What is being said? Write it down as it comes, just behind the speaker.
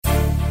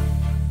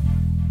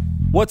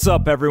What's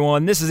up,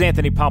 everyone? This is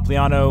Anthony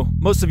Pompliano.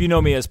 Most of you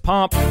know me as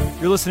Pomp.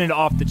 You're listening to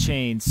Off the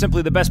Chain,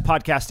 simply the best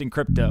podcast in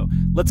crypto.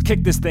 Let's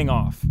kick this thing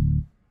off.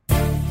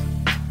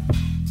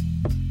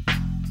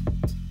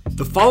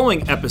 The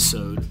following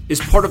episode is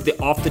part of the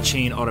Off the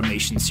Chain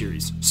automation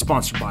series,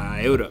 sponsored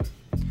by IoT.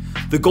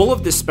 The goal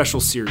of this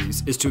special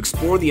series is to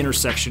explore the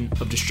intersection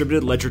of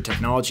distributed ledger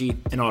technology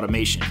and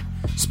automation,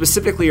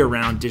 specifically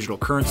around digital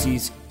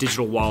currencies,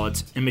 digital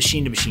wallets, and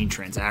machine-to-machine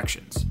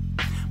transactions.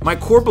 My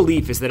core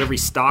belief is that every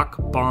stock,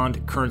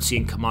 bond, currency,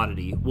 and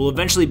commodity will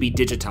eventually be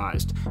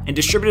digitized, and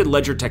distributed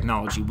ledger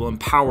technology will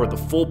empower the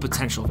full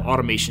potential of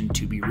automation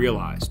to be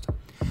realized.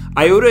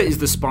 IoT is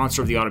the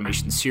sponsor of the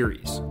automation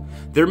series.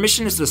 Their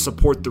mission is to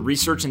support the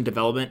research and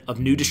development of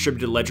new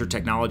distributed ledger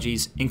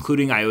technologies,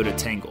 including IoT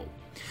Tangle.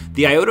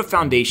 The IoT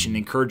Foundation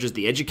encourages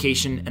the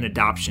education and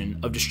adoption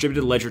of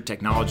distributed ledger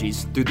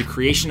technologies through the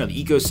creation of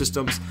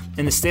ecosystems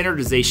and the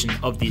standardization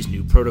of these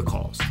new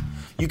protocols.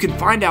 You can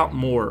find out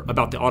more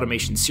about the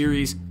automation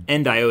series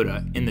and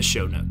IoT in the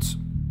show notes.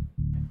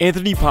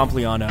 Anthony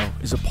Pompliano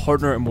is a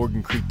partner at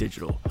Morgan Creek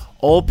Digital.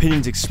 All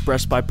opinions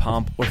expressed by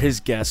Pomp or his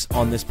guests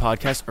on this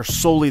podcast are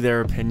solely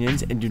their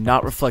opinions and do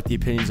not reflect the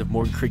opinions of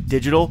Morgan Creek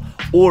Digital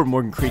or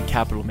Morgan Creek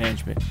Capital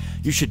Management.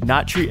 You should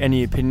not treat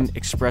any opinion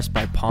expressed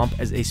by Pomp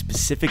as a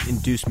specific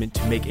inducement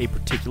to make a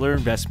particular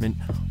investment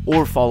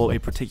or follow a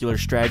particular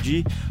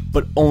strategy,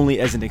 but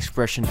only as an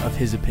expression of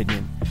his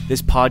opinion.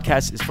 This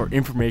podcast is for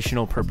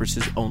informational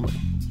purposes only.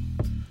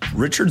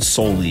 Richard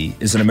Soley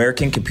is an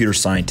American computer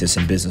scientist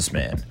and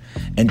businessman,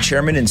 and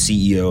chairman and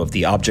CEO of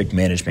the Object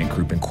Management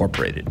Group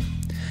Incorporated.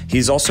 He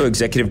is also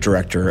executive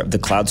director of the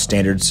Cloud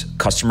Standards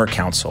Customer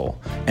Council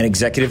and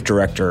executive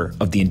director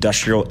of the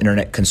Industrial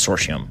Internet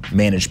Consortium,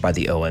 managed by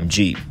the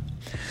OMG.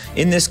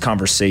 In this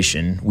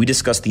conversation, we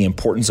discuss the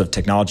importance of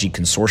technology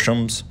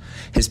consortiums,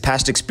 his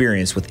past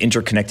experience with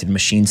interconnected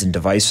machines and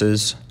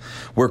devices,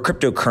 where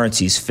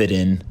cryptocurrencies fit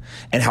in,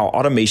 and how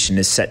automation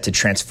is set to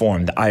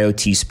transform the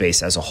IoT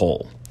space as a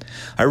whole.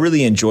 I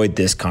really enjoyed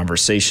this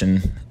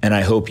conversation, and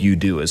I hope you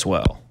do as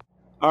well.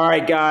 All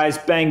right, guys,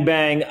 bang,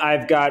 bang.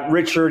 I've got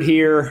Richard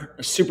here.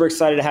 Super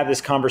excited to have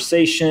this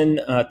conversation.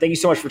 Thank you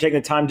so much for taking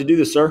the time to do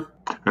this, sir.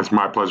 It's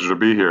my pleasure to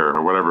be here,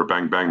 or whatever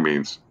bang, bang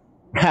means.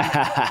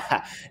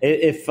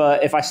 If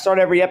I start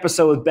every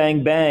episode with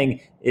bang, bang,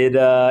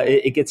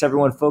 it gets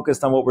everyone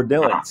focused on what we're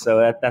doing.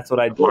 So that's what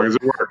I do. As long as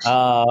it works.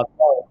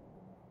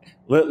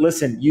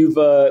 Listen, you've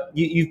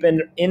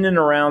been in and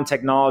around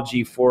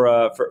technology for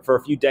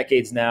a few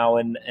decades now,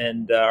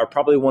 and are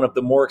probably one of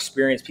the more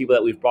experienced people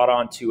that we've brought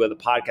on to the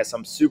podcast.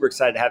 I'm super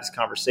excited to have this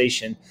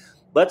conversation.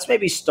 Let's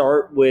maybe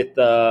start with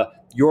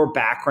your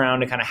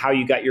background and kind of how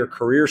you got your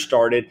career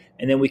started,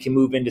 and then we can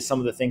move into some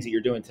of the things that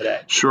you're doing today.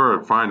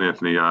 Sure, fine,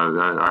 Anthony.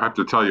 I have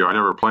to tell you, I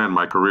never planned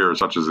my career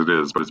such as it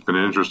is, but it's been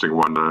an interesting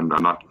one, and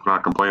I'm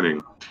not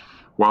complaining.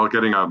 While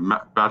getting a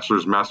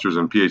bachelor's, master's,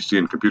 and PhD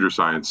in computer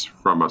science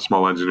from a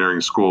small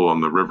engineering school on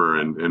the river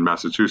in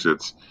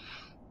Massachusetts,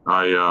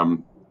 I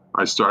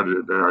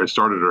started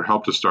or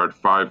helped to start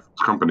 5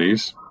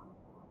 companies,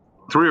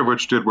 3 of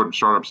which did what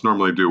startups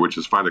normally do, which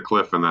is find a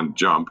cliff and then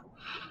jump.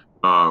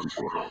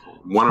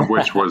 One of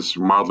which was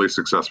mildly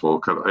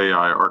successful.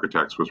 AI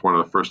Architects was one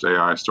of the first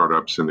AI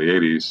startups in the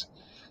 80s.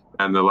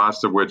 And the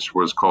last of which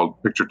was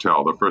called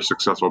PictureTel, the first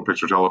successful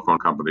picture telephone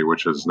company,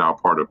 which is now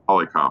part of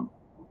Polycom.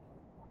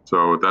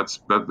 So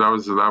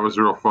that was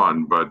real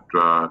fun, but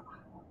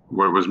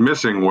what was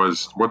missing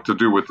was what to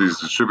do with these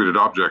distributed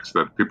objects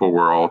that people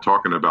were all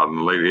talking about in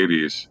the late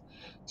 80s.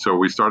 So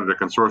we started a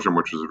consortium,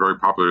 which was a very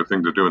popular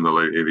thing to do in the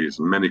late 80s.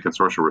 Many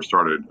consortia were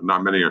started.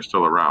 Not many are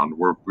still around.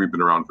 We've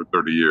been around for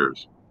 30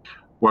 years.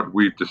 What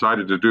we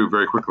decided to do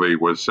very quickly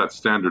was set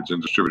standards in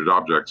distributed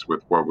objects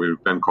with what we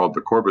then called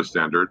the Corbis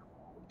standard.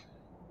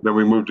 Then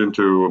we moved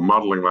into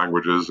modeling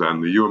languages,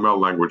 and the UML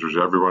language, which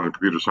everyone in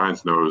computer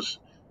science knows,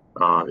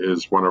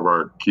 is one of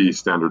our key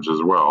standards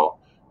as well.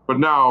 But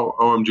now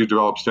OMG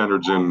develops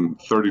standards in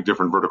 30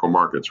 different vertical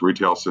markets: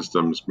 retail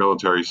systems,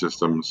 military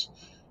systems,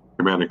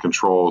 command and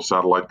control,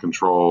 satellite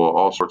control,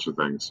 all sorts of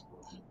things.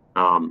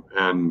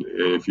 And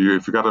if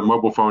you've got a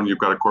mobile phone, you've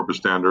got a Corbis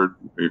standard,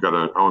 you've got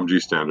an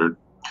OMG standard.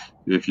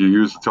 If you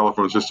use the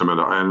telephone system in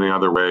any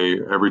other way,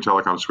 every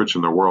telecom switch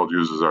in the world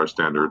uses our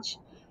standards.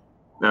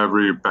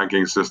 Every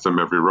banking system,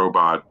 every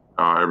robot,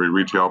 every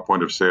retail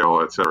point of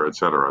sale, et cetera, et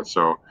cetera.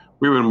 So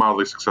we've been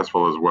mildly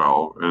successful as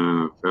well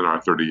in our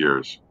 30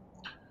 years.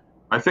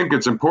 I think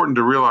it's important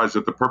to realize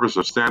that the purpose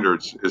of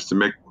standards is to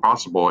make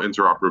possible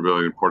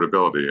interoperability and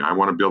portability. I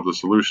want to build a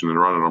solution and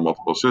run it on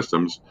multiple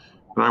systems,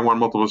 and I want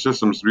multiple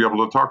systems to be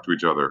able to talk to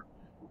each other.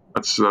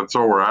 That's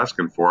all we're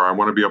asking for. I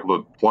want to be able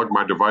to plug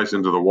my device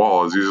into the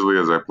wall as easily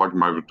as I plug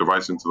my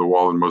device into the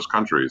wall in most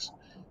countries.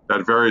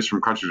 That varies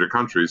from country to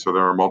country, so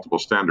there are multiple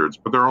standards,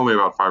 but there are only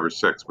about 5 or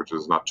 6, which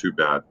is not too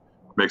bad.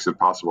 It makes it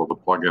possible to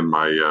plug in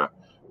my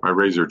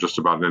razor just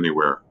about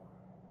anywhere.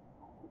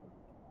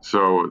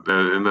 So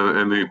in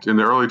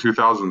the early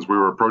 2000s, we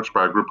were approached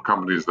by a group of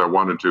companies that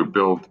wanted to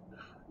build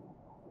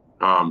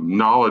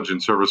knowledge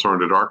and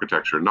service-oriented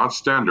architecture, not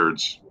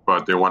standards,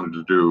 but they wanted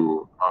to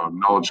do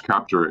knowledge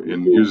capture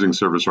in using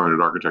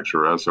service-oriented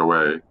architecture,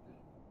 SOA.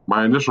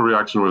 My initial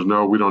reaction was,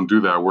 no, we don't do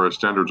that. We're a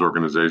standards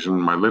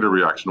organization. My later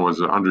reaction was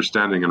an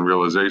understanding and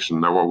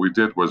realization that what we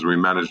did was we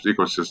managed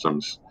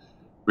ecosystems.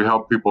 We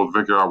helped people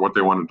figure out what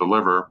they want to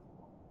deliver,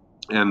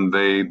 and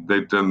they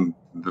then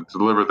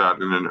deliver that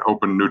in an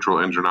open,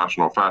 neutral,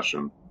 international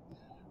fashion.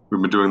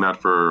 We've been doing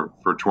that for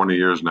 20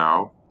 years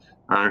now,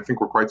 and I think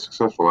we're quite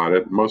successful at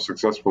it. Most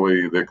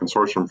successfully, the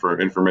Consortium for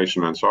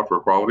Information and Software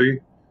Quality,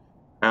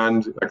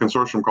 and a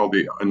consortium called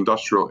the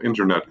Industrial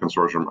Internet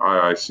Consortium,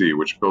 IIC,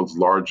 which builds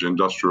large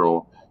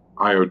industrial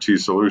IoT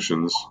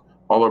solutions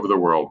all over the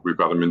world. We've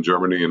got them in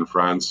Germany, in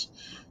France,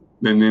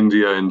 in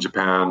India, in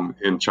Japan,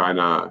 in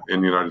China,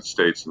 in the United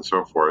States, and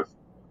so forth,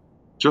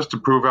 just to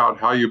prove out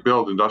how you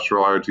build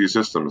industrial IoT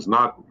systems.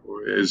 Not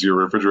is your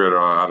refrigerator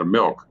out of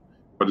milk,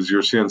 but is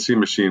your CNC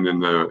machine in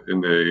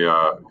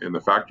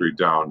the factory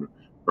down,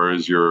 or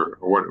is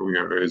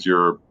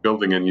your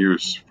building in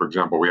use? For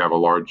example, we have a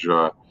large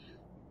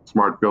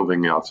smart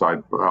building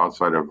outside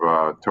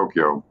of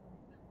Tokyo,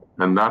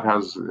 and that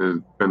has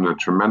been a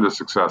tremendous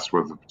success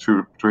with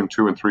between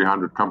 200 and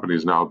 300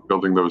 companies now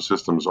building those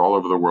systems all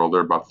over the world. There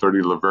are about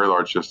 30 very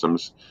large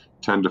systems,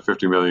 10 to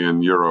 50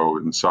 million euro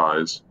in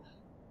size,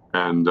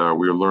 and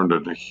we learned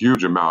a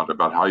huge amount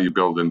about how you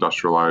build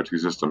industrial IoT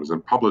systems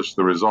and published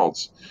the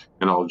results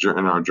in our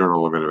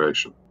Journal of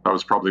Innovation. That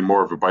was probably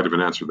more of a bite of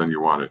an answer than you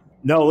wanted.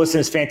 No,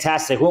 listen, it's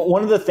fantastic. Well,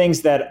 one of the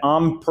things that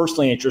I'm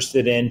personally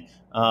interested in,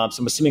 so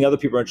I'm assuming other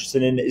people are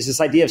interested in, is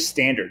this idea of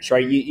standards,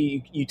 right?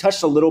 You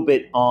touched a little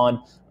bit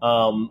on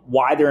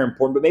why they're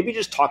important, but maybe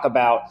just talk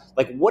about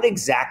like what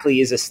exactly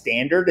is a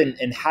standard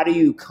and how do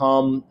you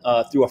come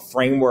through a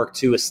framework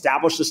to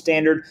establish the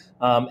standard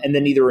and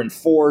then either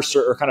enforce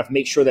or kind of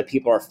make sure that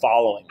people are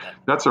following that?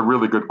 That's a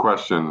really good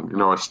question. You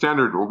know, a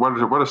standard,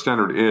 what a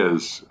standard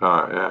is,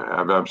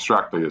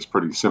 abstractly, is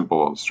pretty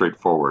simple and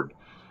straightforward.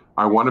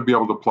 I want to be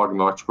able to plug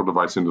an electrical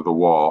device into the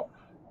wall.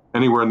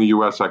 Anywhere in the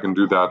U.S., I can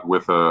do that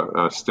with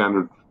a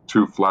standard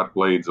 2 flat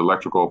blades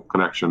electrical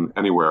connection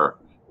anywhere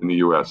in the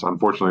U.S.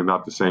 Unfortunately,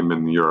 not the same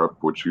in Europe,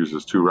 which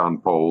uses 2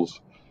 round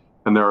poles.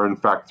 And there are, in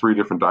fact, 3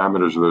 different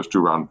diameters of those 2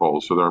 round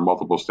poles. So there are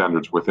multiple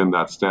standards within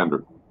that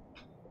standard.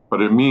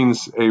 But it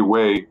means a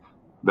way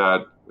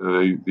that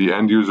the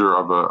end user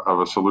of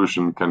a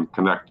solution can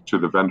connect to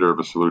the vendor of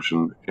a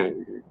solution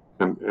in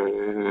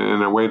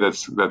a way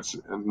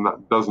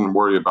that doesn't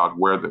worry about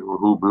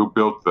who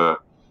built the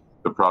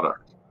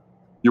product.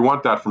 You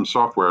want that from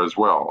software as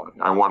well.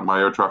 I want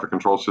my air traffic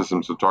control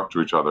systems to talk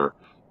to each other.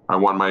 I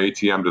want my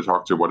ATM to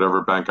talk to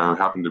whatever bank I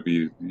happen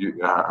to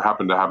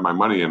have my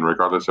money in,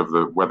 regardless of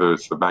whether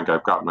it's the bank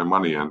I've got my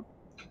money in.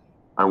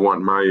 I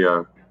want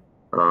my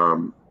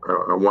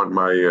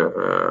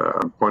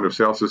point of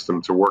sale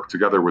system to work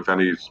together with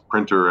any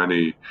printer,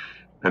 any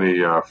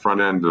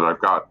front end that I've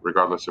got,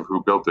 regardless of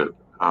who built it.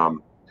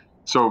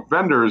 So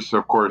vendors,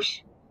 of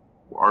course,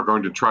 are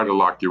going to try to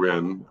lock you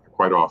in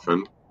quite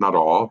often, not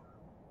all.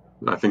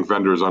 I think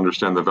vendors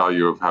understand the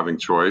value of having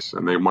choice,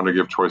 and they want to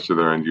give choice to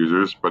their end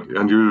users. But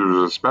end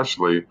users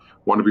especially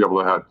want to be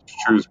able to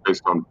choose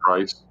based on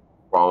price,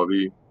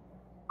 quality,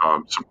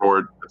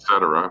 support,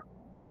 etc.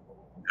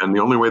 And the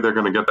only way they're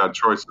going to get that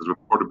choice is with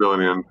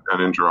portability and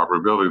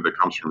interoperability that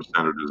comes from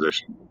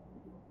standardization.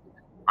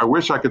 I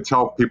wish I could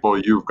tell people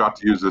you've got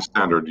to use this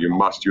standard, you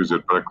must use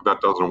it, but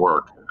that doesn't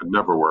work. It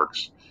never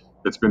works.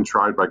 It's been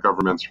tried by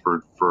governments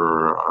for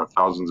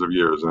thousands of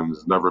years and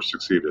has never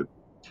succeeded.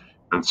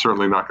 And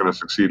certainly not going to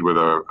succeed with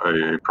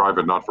a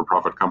private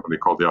not-for-profit company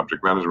called the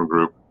Object Management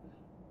Group,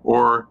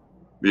 or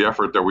the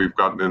effort that we've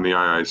gotten in the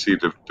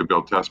IIC to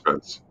build test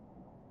beds.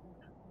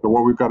 So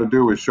what we've got to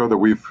do is show that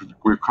we've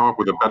come up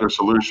with a better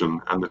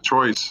solution, and the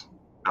choice,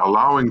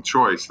 allowing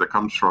choice that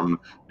comes from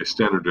a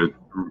standard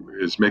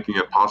is making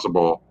it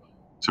possible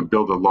to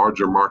build a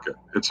larger market.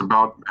 It's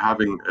about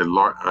having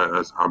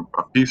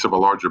a piece of a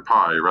larger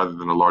pie rather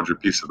than a larger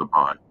piece of the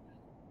pie.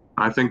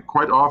 I think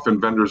quite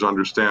often vendors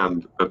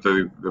understand that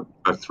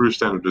that through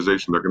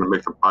standardization, they're going to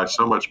make the pie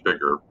so much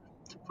bigger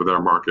for their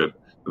market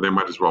that they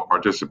might as well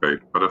participate.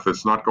 But if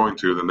it's not going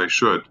to, then they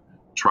should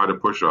try to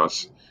push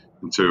us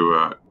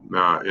into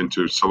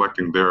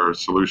selecting their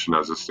solution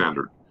as a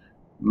standard.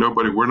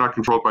 We're not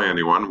controlled by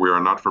anyone. We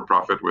are not for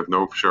profit with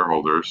no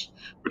shareholders,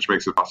 which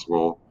makes it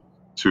possible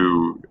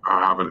to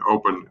have an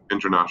open,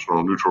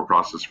 international, neutral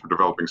process for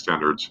developing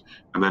standards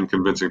and then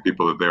convincing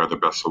people that they are the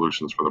best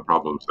solutions for the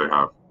problems they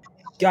have.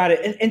 Got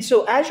it. And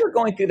so as you're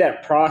going through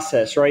that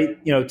process,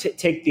 right,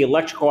 take the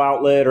electrical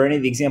outlet or any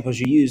of the examples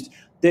you used,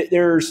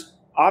 there's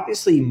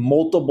obviously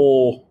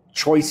multiple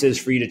choices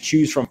for you to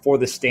choose from for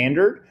the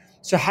standard.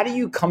 So how do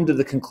you come to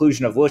the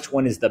conclusion of which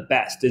one is the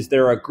best? Is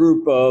there a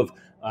group of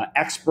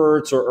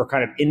experts or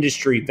kind of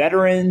industry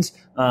veterans?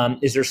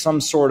 Is there some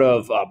sort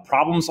of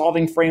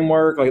problem-solving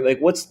framework? Like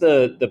what's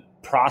the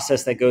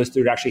process that goes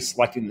through to actually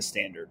selecting the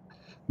standard?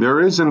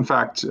 There is, in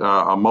fact,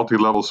 a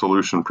multi-level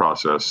solution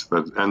process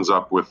that ends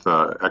up with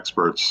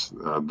experts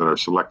that are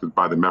selected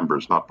by the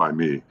members, not by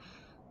me.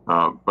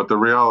 But the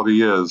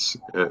reality is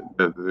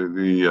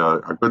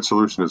a good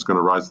solution is going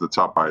to rise to the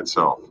top by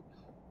itself.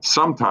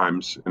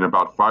 Sometimes, in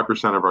about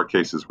 5% of our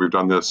cases, we've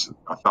done this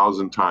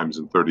 1,000 times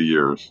in 30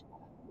 years.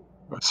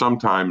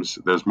 Sometimes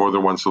there's more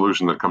than one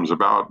solution that comes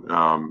about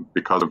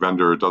because a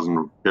vendor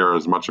doesn't care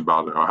as much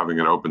about having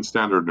an open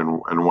standard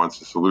and wants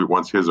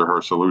his or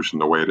her solution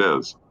the way it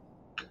is.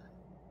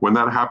 When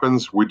that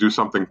happens, we do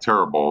something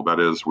terrible. That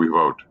is, we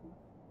vote.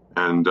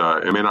 And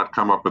it may not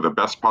come up with the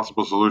best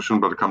possible solution,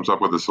 but it comes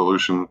up with a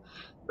solution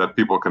that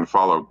people can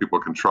follow, people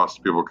can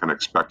trust, people can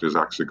expect is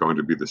actually going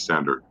to be the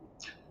standard.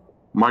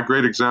 My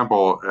great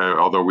example,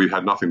 although we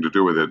had nothing to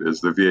do with it, is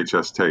the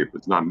VHS tape.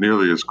 It's not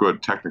nearly as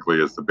good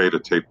technically as the beta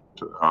tape,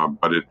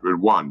 but it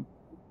won.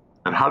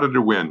 And how did it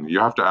win?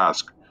 You have to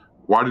ask,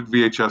 why did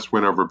VHS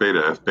win over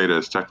beta if beta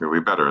is technically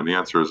better? And the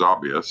answer is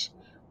obvious.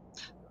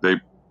 They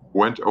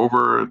went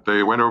over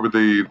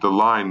the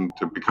line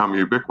to become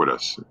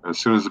ubiquitous. As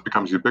soon as it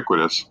becomes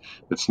ubiquitous,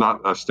 it's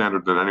not a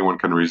standard that anyone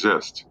can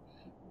resist.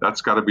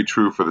 That's got to be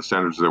true for the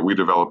standards that we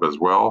develop as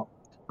well,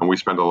 and we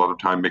spend a lot of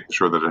time making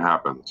sure that it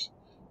happens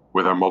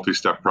with our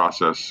multi-step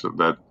process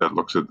that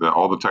looks at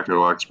all the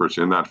technical experts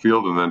in that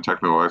field and then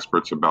technical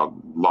experts about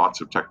lots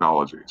of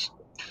technologies.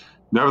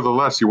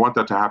 Nevertheless, you want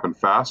that to happen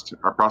fast.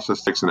 Our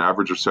process takes an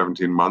average of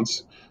 17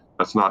 months.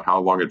 That's not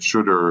how long it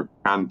should or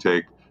can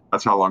take.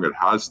 That's how long it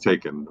has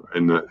taken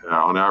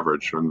on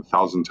average, and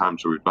 1,000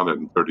 times we've done it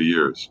in 30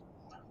 years.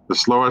 The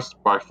slowest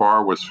by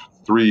far was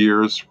 3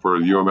 years for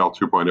UML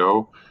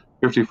 2.0.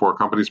 54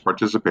 companies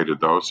participated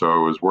though, so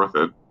it was worth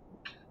it.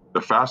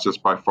 The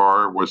fastest by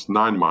far was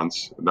 9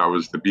 months. That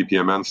was the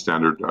BPMN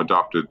standard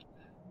adopted,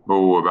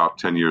 about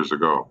 10 years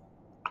ago.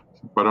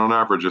 But on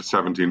average, it's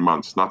 17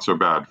 months. Not so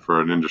bad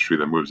for an industry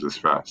that moves this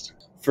fast.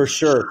 For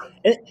sure.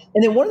 And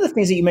then one of the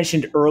things that you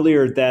mentioned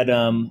earlier that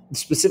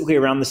specifically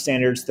around the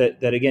standards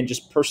that again,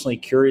 just personally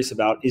curious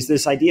about is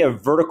this idea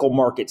of vertical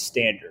market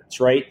standards,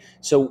 right?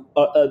 So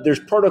there's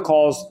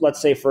protocols,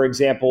 let's say, for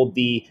example,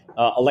 the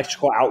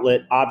electrical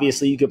outlet.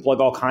 Obviously, you could plug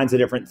all kinds of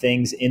different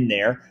things in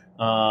there,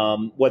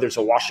 whether it's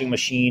a washing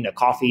machine, a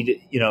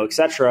coffee, et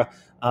cetera.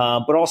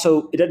 But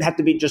also, it doesn't have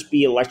to just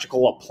be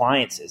electrical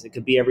appliances. It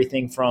could be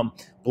everything from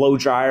blow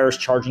dryers,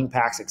 charging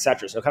packs, et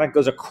cetera. So it kind of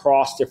goes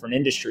across different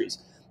industries.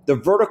 The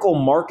vertical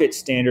market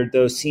standard,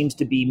 though, seems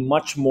to be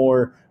much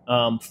more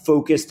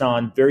focused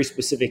on very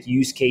specific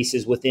use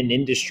cases within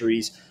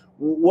industries.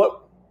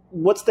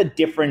 What's the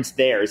difference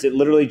there? Is it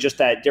literally just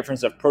that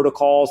difference of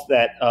protocols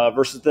that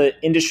versus the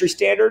industry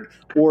standard,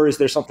 or is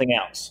there something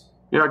else?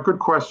 Yeah, good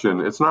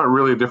question. It's not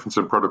really a difference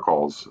in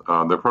protocols.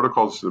 The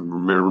protocols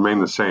remain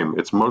the same.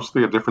 It's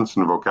mostly a difference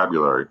in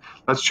vocabulary.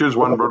 Let's choose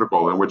one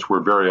vertical in which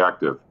we're very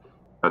active.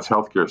 That's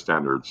healthcare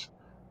standards.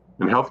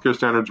 In healthcare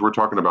standards, we're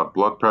talking about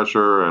blood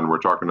pressure, and we're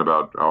talking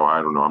about,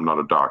 I don't know, I'm not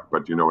a doc,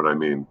 but you know what I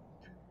mean.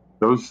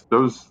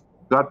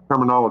 That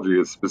terminology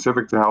is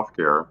specific to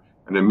healthcare,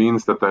 and it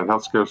means that the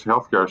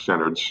healthcare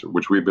standards,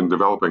 which we've been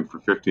developing for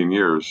 15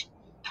 years,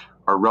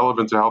 are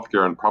relevant to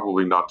healthcare and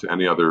probably not to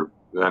any other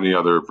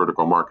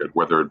vertical market,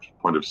 whether it's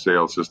point of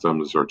sale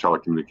systems or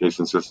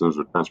telecommunication systems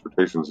or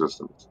transportation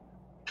systems.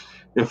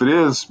 If it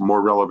is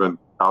more relevant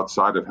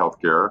outside of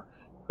healthcare,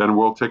 then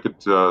we'll take it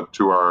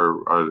to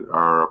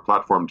our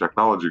platform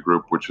technology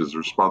group, which is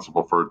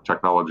responsible for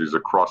technologies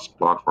across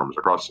platforms,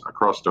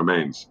 across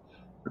domains,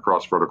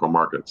 across vertical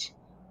markets.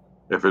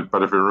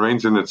 But if it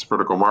remains in its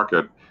vertical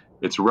market,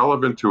 it's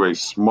relevant to a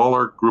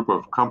smaller group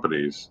of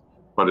companies,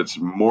 but it's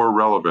more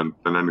relevant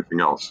than anything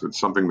else. It's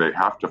something they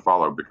have to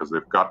follow because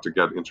they've got to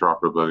get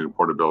interoperability and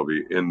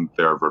portability in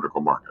their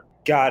vertical market.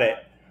 Got it.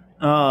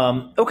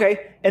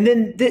 Okay. And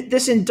then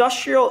this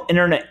Industrial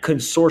Internet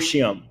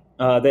Consortium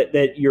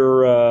that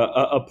you're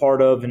a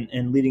part of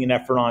and leading an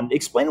effort on.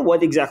 Explain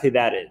what exactly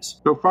that is.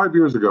 So 5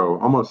 years ago,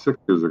 almost 6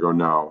 years ago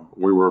now,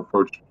 we were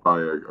approached by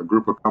a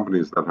group of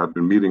companies that had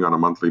been meeting on a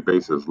monthly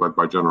basis, led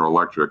by General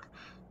Electric.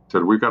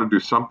 Said, we've got to do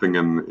something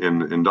in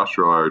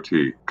industrial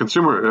IoT.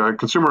 Consumer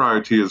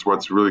IoT is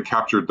what's really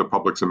captured the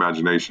public's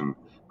imagination.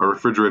 A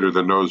refrigerator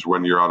that knows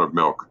when you're out of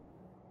milk.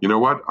 You know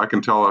what? I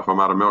can tell if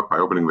I'm out of milk by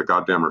opening the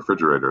goddamn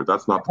refrigerator.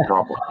 That's not the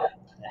problem.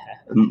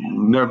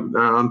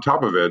 On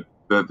top of it,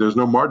 that there's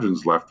no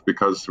margins left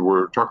because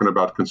we're talking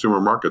about consumer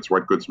markets,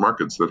 white goods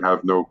markets that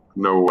have no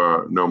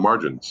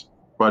margins.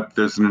 But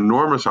there's an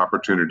enormous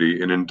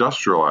opportunity in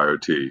industrial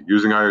IoT,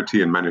 using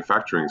IoT in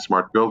manufacturing,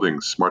 smart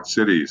buildings, smart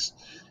cities,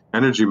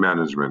 energy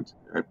management,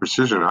 and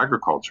precision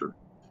agriculture.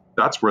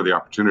 That's where the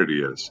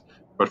opportunity is.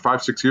 But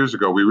 5-6 years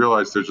ago, we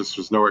realized there just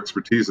was no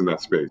expertise in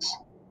that space.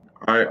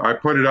 I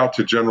pointed out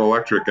to General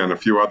Electric and a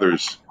few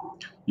others,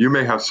 you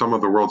may have some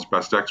of the world's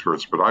best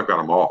experts, but I've got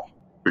them all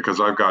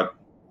because I've got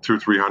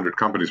 200-300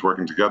 companies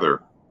working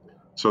together.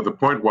 So the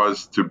point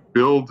was to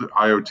build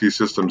IoT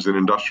systems in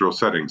industrial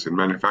settings, in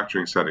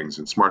manufacturing settings,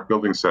 in smart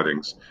building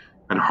settings,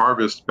 and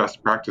harvest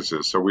best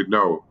practices so we'd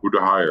know who to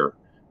hire,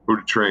 who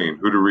to train,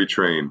 who to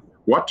retrain,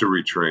 what to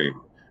retrain.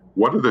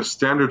 What are the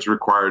standards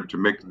required to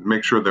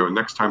make sure that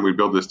next time we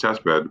build this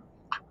test bed,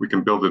 we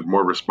can build it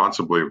more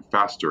responsibly,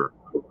 faster?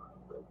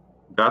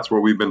 That's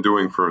what we've been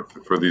doing for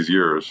these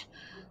years.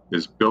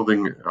 is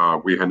building.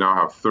 We now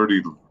have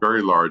 30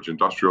 very large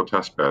industrial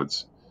test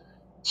beds.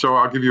 So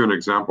I'll give you an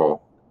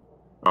example.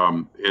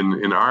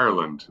 In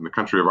Ireland, in the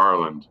country of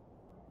Ireland,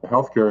 the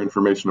healthcare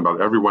information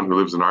about everyone who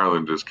lives in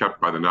Ireland is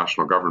kept by the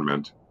national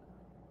government.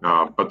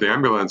 But the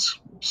ambulance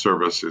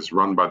service is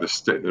run by the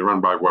state. They're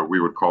run by what we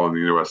would call in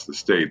the U.S. the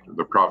state,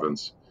 the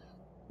province,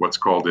 what's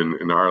called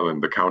in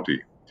Ireland the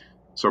county.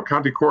 So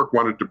County Cork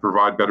wanted to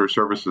provide better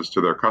services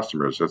to their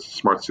customers as a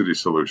smart city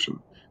solution.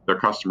 Their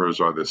customers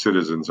are the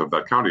citizens of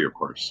that county, of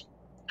course.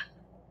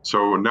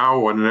 So now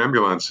when an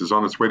ambulance is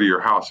on its way to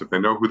your house, if they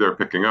know who they're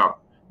picking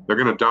up, they're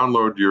going to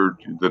download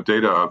the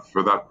data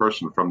for that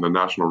person from the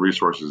national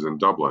resources in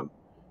Dublin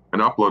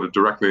and upload it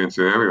directly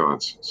into the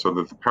ambulance so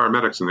that the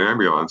paramedics in the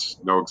ambulance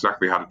know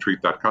exactly how to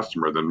treat that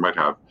customer that might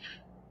have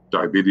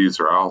diabetes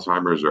or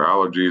Alzheimer's or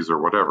allergies or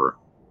whatever.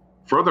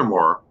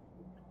 Furthermore,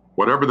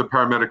 whatever the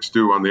paramedics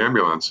do on the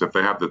ambulance, if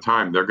they have the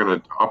time, they're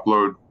going to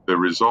upload the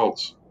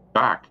results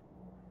back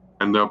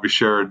and they'll be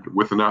shared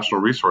with the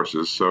national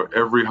resources. So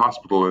every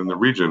hospital in the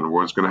region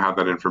was going to have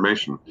that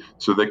information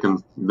so they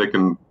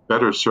can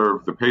better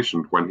serve the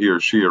patient when he or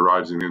she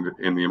arrives in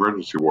the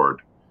emergency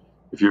ward.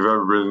 If you've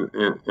ever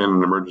been in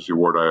an emergency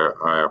ward,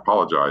 I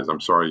apologize. I'm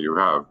sorry you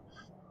have.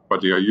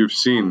 But you've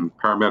seen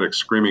paramedics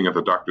screaming at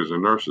the doctors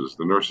and nurses.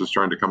 The nurses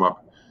trying to come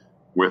up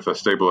with a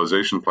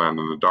stabilization plan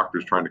and the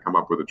doctors trying to come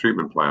up with a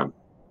treatment plan.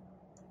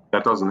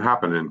 That doesn't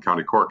happen in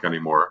County Cork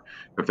anymore.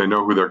 If they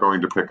know who they're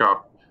going to pick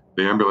up,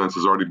 the ambulance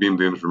has already beamed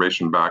the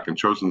information back and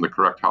chosen the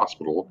correct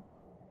hospital,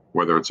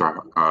 whether it's an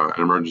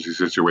emergency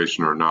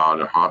situation or not,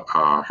 a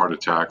heart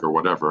attack or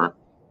whatever.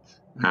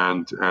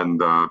 And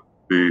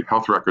the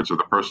health records of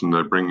the person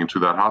they're bringing to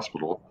that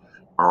hospital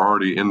are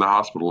already in the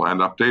hospital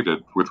and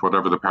updated with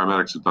whatever the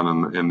paramedics have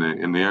done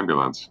in the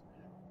ambulance.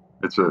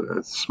 It's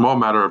a small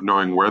matter of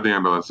knowing where the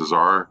ambulances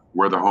are,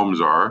 where the homes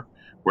are,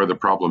 where the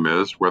problem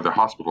is, where the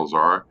hospitals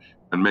are,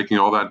 and making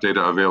all that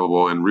data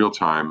available in real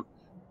time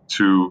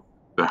to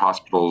the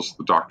hospitals,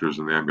 the doctors,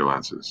 and the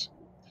ambulances.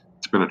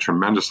 It's been a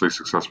tremendously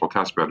successful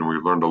test bed, and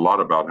we've learned a lot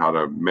about how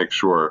to make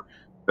sure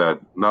that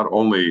not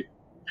only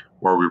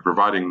are we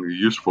providing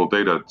useful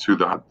data to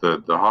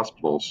the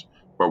hospitals,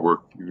 but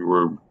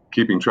we're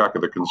keeping track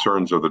of the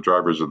concerns of the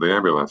drivers of the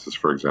ambulances,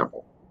 for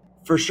example.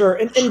 For sure.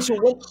 And so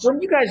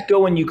when you guys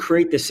go and you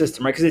create the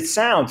system, right, because it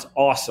sounds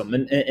awesome.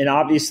 And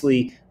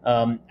obviously,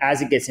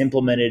 as it gets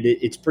implemented,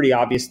 it's pretty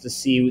obvious to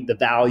see the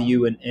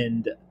value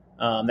and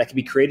that can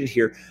be created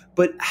here.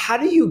 But how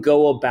do you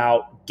go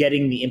about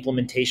getting the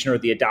implementation or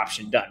the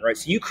adoption done, right?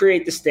 So you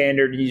create the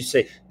standard and you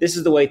say, this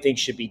is the way things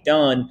should be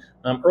done.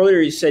 Earlier,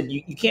 you said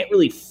you can't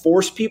really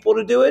force people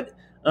to do it.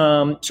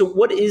 So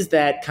what is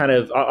that kind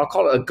of, I'll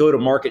call it a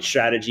go-to-market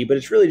strategy, but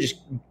it's really just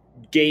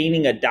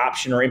gaining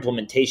adoption or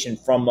implementation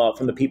from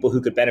the people who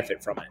could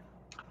benefit from it?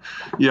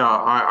 Yeah,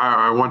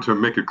 I want to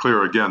make it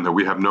clear again that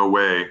we have no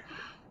way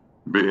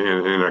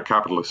in a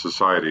capitalist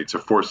society to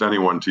force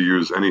anyone to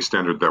use any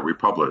standard that we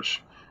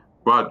publish.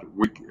 But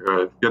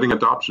getting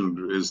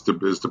adoption is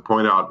to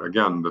point out,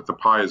 again, that the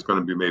pie is going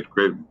to be made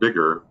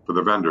bigger for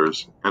the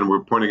vendors. And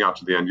we're pointing out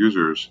to the end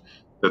users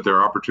that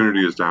their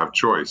opportunity is to have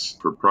choice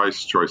for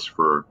price, choice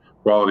for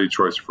quality,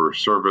 choice for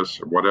service,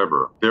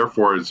 whatever.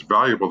 Therefore, it's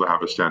valuable to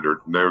have a standard.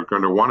 And they're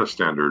going to want a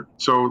standard.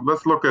 So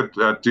let's look at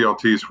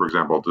DLTs, for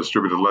example,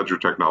 distributed ledger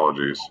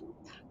technologies.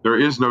 There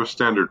is no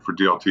standard for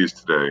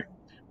DLTs today.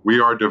 We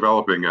are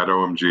developing at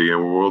OMG,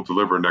 and we will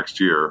deliver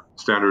next year,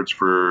 standards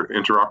for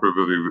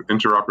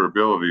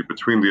interoperability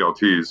between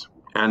DLTs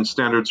and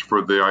standards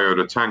for the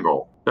IoT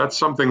Tangle. That's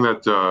something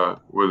that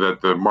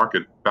the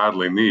market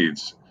badly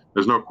needs.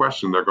 There's no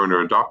question they're going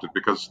to adopt it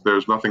because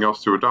there's nothing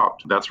else to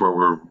adopt. That's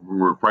where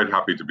we're quite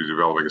happy to be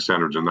developing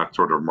standards in that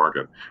sort of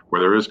market. Where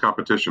there is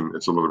competition,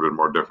 it's a little bit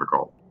more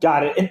difficult.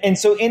 Got it. And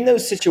so in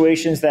those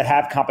situations that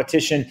have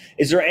competition,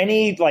 is there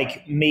any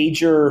like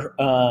major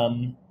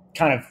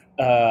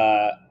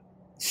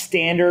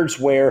standards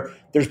where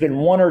there's been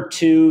one or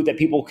two that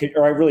people could,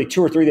 or really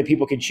two or three that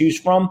people can choose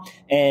from?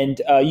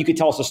 And you could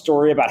tell us a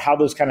story about how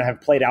those kind of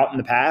have played out in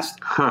the past?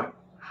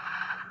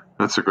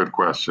 That's a good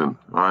question.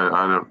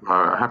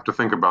 I have to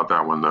think about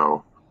that one,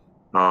 though.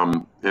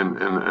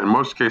 In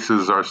most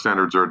cases, our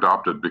standards are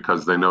adopted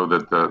because they know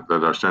that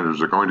our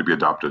standards are going to be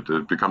adopted.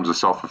 It becomes a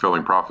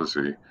self-fulfilling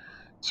prophecy,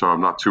 so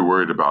I'm not too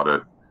worried about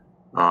it.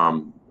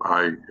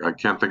 I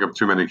can't think of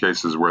too many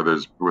cases where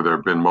there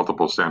have been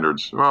multiple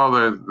standards. Well,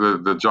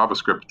 the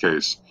JavaScript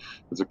case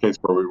is a case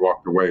where we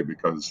walked away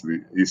because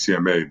the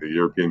ECMA, the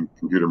European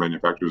Computer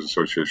Manufacturers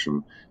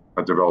Association,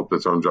 had developed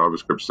its own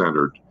JavaScript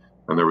standard,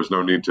 and there was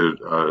no need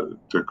to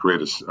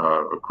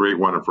create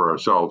one for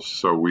ourselves.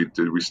 So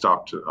we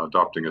stopped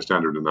adopting a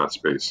standard in that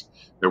space.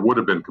 It would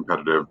have been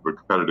competitive, but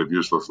competitive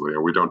uselessly,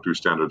 and we don't do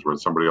standards when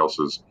somebody else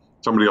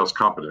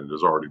competent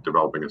is already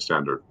developing a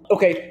standard.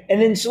 Okay,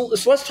 and then so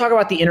let's talk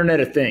about the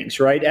Internet of Things,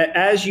 right?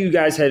 As you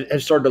guys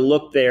have started to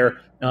look there,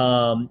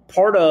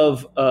 part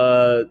of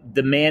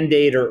the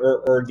mandate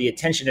or the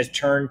attention has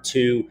turned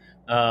to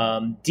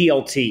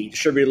DLT,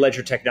 distributed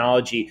ledger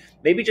technology.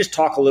 Maybe just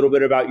talk a little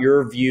bit about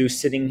your view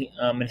sitting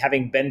and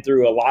having been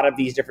through a lot of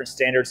these different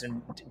standards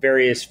in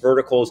various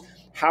verticals,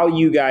 how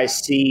you guys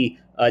see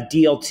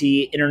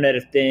DLT, Internet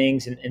of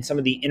Things, and some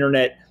of the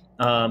Internet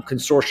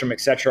consortium, et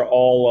cetera,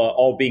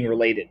 all being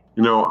related.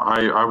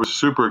 I was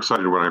super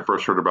excited when I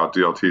first heard about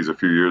DLTs a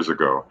few years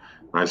ago.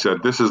 And I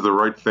said, this is the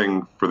right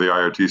thing for the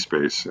IoT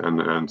space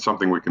and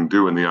something we can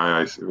do in the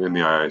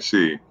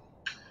IIC.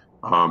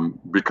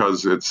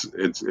 Because it's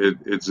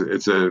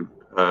a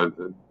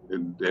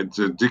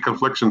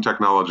deconfliction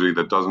technology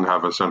that doesn't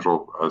have a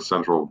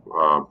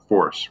central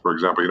force. For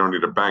example, you don't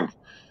need a bank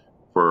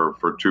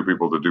for two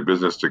people to do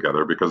business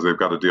together because they've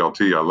got a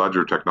DLT, a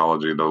ledger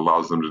technology that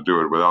allows them to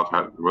do it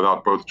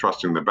without both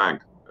trusting the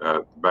bank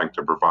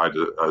to provide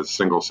a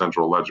single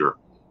central ledger.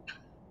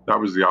 That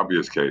was the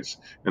obvious case.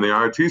 In the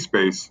IoT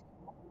space,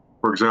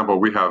 for example,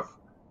 we have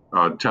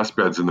test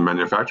beds in the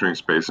manufacturing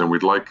space, and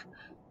we'd like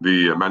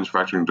the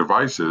manufacturing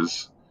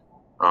devices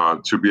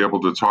to be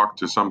able to talk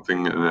to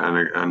something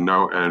and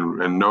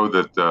know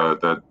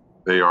that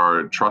they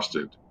are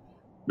trusted.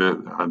 The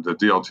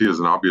DLT is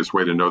an obvious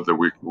way to know that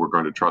we're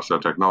going to trust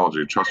that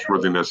technology.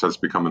 Trustworthiness has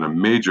become a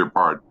major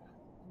part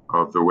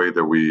of the way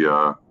that we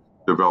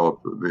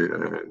develop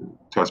the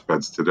test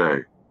beds today.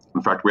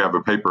 In fact, we have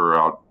a paper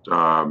out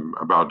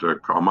about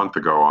a month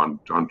ago on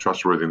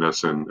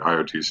trustworthiness in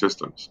IoT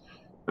systems,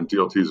 and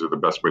DLTs are the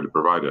best way to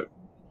provide it.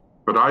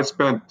 But I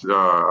spent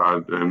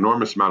an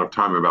enormous amount of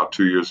time about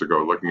 2 years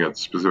ago looking at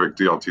specific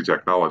DLT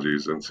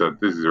technologies and said,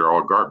 these are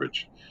all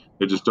garbage.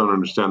 They just don't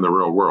understand the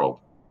real world.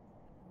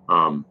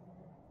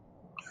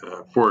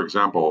 For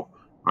example,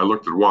 I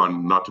looked at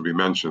one, not to be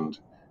mentioned,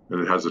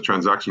 and it has a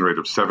transaction rate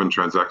of 7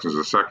 transactions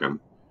a second.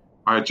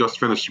 I had just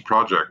finished a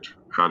project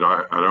at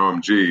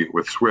OMG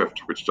with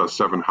Swift, which does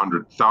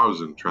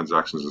 700,000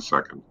 transactions a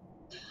second.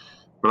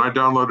 But I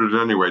downloaded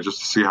it anyway just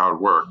to see how it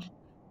worked,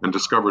 and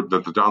discovered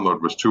that the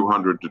download was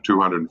 200 to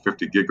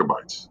 250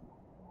 gigabytes.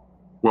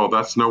 Well,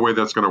 that's no way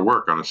that's going to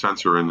work on a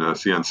sensor in a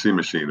CNC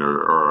machine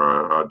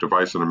or a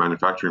device on a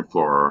manufacturing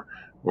floor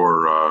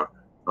or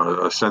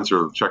a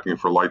sensor checking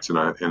for lights in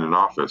an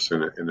office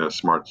in a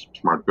smart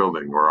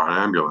building or an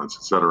ambulance,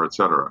 et cetera, et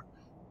cetera.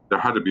 There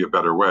had to be a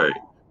better way,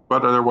 but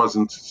there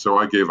wasn't, so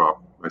I gave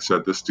up. I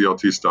said, this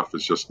DLT stuff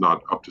is just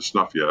not up to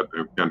snuff yet,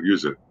 and we can't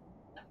use it.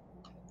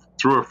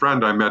 Through a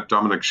friend, I met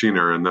Dominic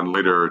Schiener and then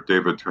later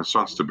David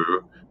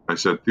Sonstabu. I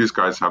said, these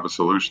guys have a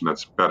solution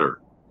that's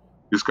better.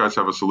 These guys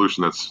have a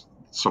solution that's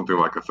something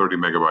like a 30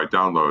 megabyte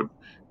download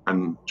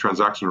and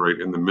transaction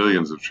rate in the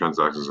millions of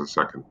transactions a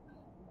second.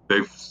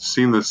 They've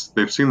seen the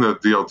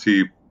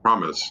DLT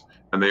promise,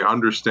 and they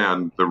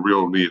understand the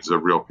real needs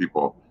of real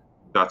people.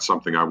 That's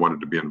something I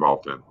wanted to be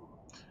involved in.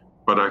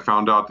 But I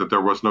found out that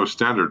there was no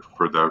standard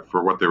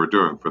for what they were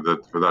doing for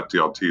that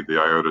DLT, the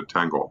IoT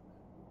Tangle.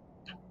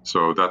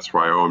 So that's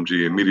why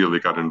OMG immediately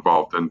got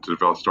involved and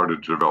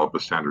started to develop a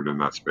standard in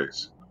that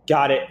space.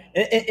 Got it.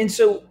 And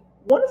so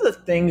one of the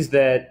things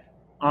that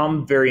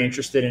I'm very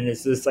interested in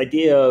is this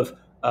idea of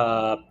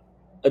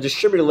a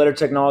distributed ledger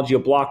technology, a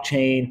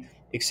blockchain,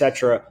 et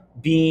cetera,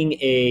 being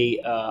a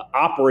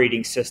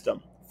operating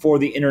system for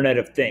the Internet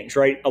of Things,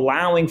 right?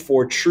 Allowing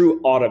for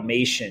true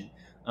automation.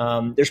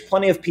 There's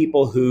plenty of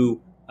people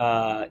who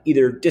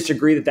either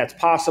disagree that that's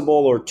possible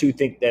or don't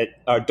think that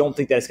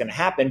it's going to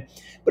happen.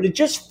 But it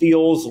just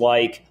feels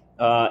like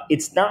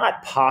it's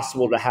not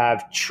possible to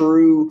have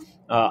true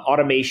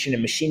automation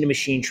and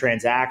machine-to-machine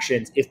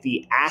transactions if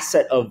the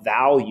asset of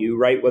value,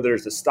 right, whether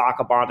it's a stock,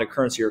 a bond, a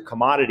currency, or a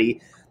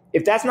commodity,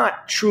 if that's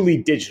not truly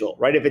digital,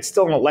 right, if it's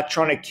still an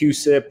electronic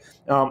QSIP,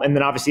 and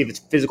then obviously if it's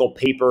physical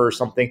paper or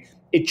something,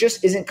 it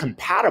just isn't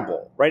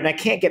compatible, right? And I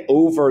can't get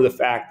over the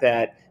fact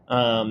that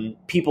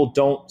people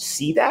don't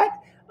see that.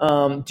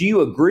 Do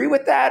you agree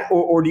with that,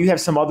 or do you have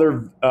some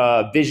other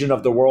vision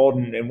of the world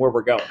and where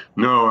we're going?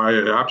 No,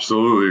 I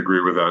absolutely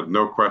agree with that.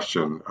 No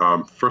question.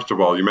 First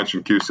of all, you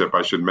mentioned QSIP.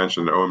 I should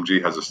mention that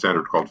OMG has a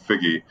standard called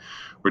FIGI,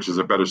 which is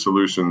a better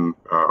solution,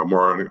 a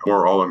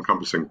more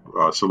all-encompassing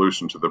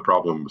solution to the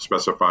problem,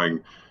 specifying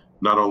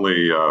not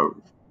only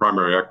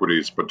primary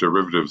equities, but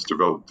derivatives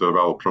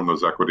developed from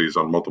those equities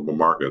on multiple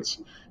markets.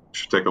 You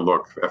should take a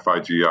look,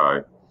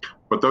 FIGI.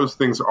 But those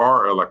things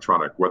are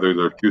electronic, whether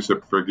they're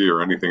QSIP, FIGI,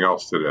 or anything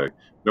else today.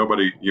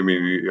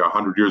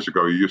 100 years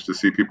ago, you used to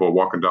see people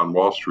walking down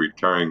Wall Street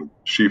carrying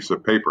sheafs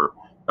of paper.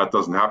 That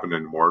doesn't happen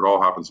anymore. It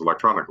all happens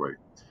electronically.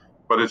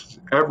 But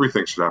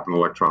everything should happen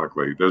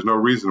electronically. There's no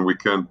reason we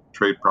can't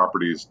trade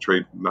properties,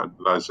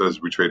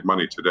 as we trade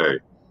money today.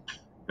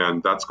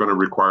 And that's going to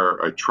require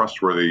a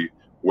trustworthy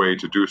way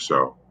to do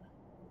so.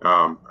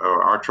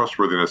 Our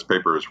trustworthiness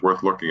paper is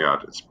worth looking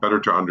at. It's better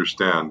to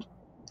understand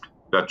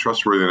that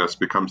trustworthiness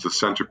becomes the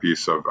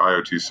centerpiece of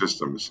IoT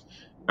systems,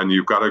 and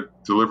you've got to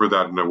deliver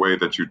that in a way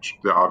that you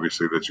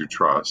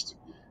trust.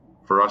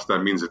 For us, that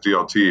means a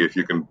DLT. If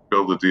you can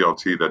build a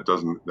DLT that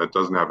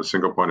doesn't have a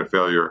single point of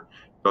failure,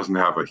 doesn't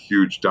have a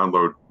huge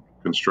download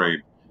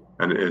constraint,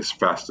 and is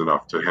fast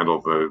enough to handle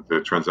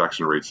the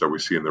transaction rates that we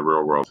see in the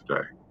real world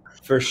today.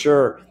 For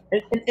sure.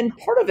 And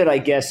part of it, I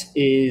guess,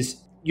 is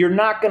you're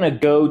not going to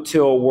go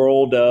to a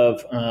world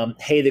of,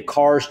 hey, the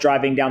car's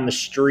driving down the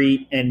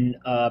street and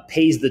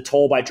pays the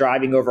toll by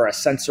driving over a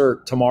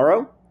sensor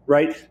tomorrow,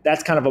 right?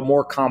 That's kind of a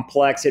more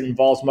complex. It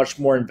involves much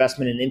more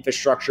investment in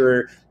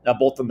infrastructure,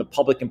 both in the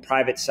public and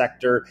private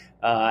sector.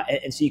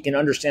 And so you can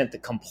understand that the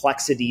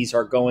complexities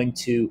are going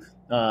to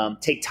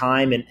take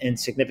time and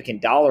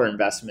significant dollar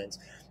investments.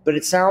 But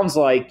it sounds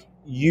like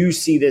you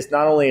see this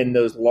not only in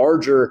those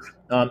larger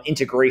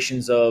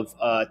integrations of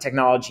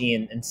technology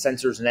and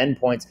sensors and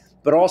endpoints,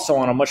 but also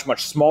on a much,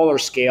 much smaller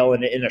scale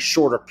and in a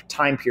shorter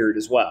time period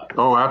as well.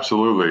 Oh,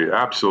 absolutely.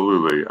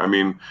 Absolutely. I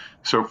mean,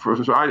 so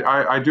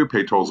I do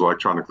pay tolls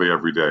electronically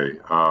every day,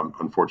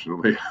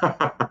 unfortunately.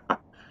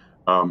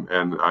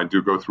 And I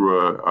do go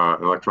through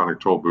an electronic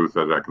toll booth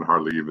that I can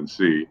hardly even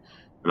see.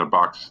 And a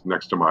box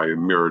next to my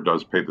mirror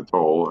does pay the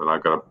toll, and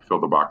I've got to fill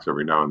the box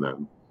every now and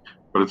then.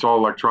 But it's all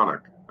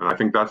electronic. And I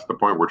think that's the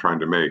point we're trying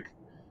to make.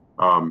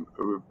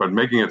 But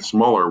making it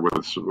smaller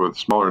with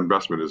smaller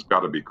investment has got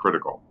to be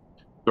critical.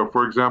 So,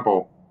 for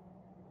example,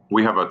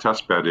 we have a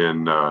test bed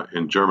in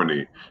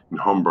Germany, in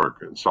Homburg,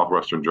 in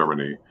southwestern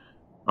Germany,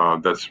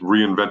 that's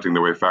reinventing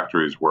the way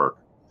factories work.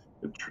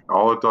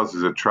 All it does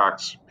is it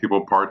tracks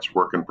people, parts,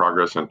 work in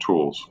progress, and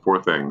tools,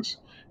 4 things,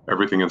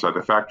 everything inside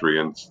the factory,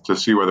 and to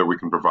see whether we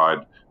can provide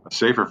a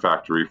safer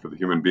factory for the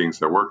human beings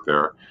that work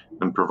there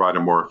and provide a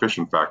more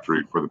efficient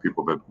factory for the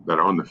people that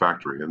own the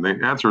factory. And the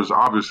answer is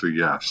obviously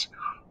yes.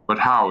 But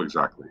how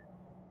exactly?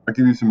 I'll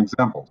give you some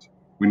examples.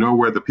 We know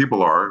where the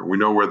people are. We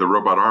know where the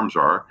robot arms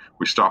are.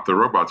 We stop the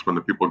robots when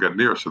the people get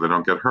near so they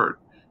don't get hurt.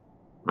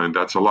 And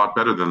that's a lot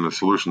better than the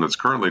solution that's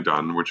currently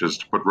done, which is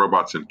to put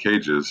robots in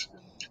cages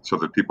so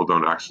that people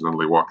don't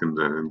accidentally walk in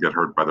and get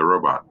hurt by the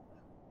robot.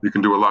 You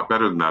can do a lot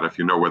better than that if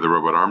you know where the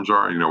robot arms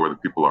are and you know where the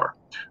people are.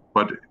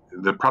 But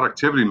the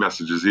productivity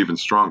message is even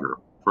stronger.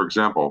 For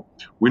example,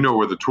 we know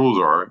where the tools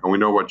are and we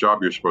know what job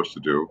you're supposed to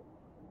do.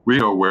 We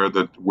know where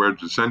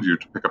to send you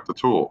to pick up the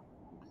tool.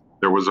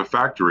 There was a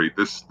factory.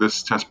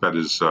 This test bed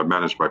is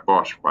managed by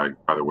Bosch, by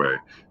the way.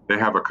 They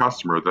have a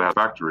customer that has a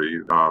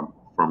factory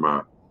from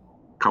a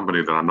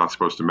company that I'm not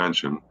supposed to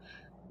mention,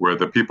 where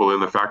the people in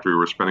the factory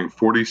were spending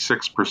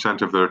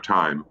 46% of their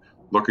time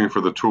looking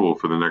for the tool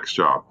for the next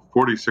job.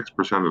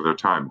 46% of their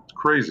time. It's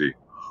crazy.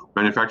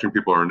 Manufacturing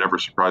people are never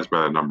surprised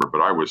by that number,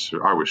 but I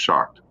was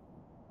shocked.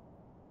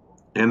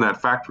 In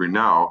that factory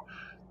now,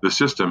 the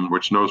system,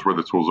 which knows where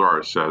the tools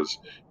are, says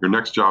your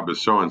next job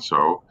is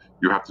so-and-so.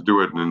 You have to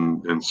do it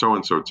in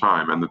so-and-so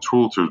time. And the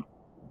tool to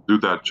do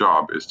that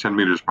job is 10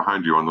 meters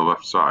behind you on the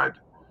left side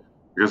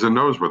because it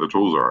knows where the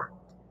tools are.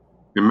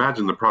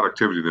 Imagine the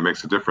productivity that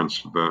makes a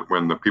difference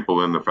when the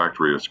people in the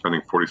factory are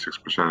spending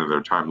 46% of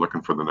their time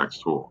looking for the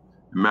next tool.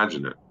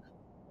 Imagine it.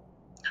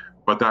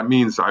 But that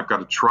means I've got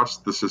to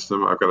trust the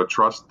system. I've got to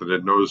trust that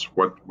it knows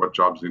what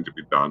jobs need to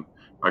be done.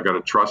 I've got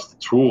to trust the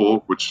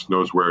tool, which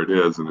knows where it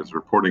is and is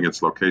reporting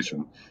its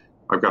location.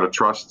 I've got to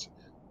trust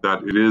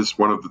that it is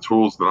one of the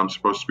tools that I'm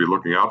supposed to be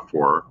looking out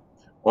for.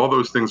 All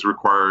those things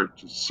require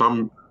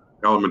some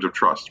element of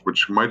trust,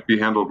 which might be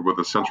handled with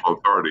a central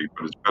authority,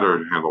 but it's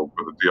better handled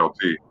with a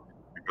DLT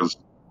because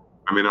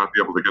I may not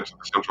be able to get to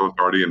the central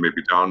authority and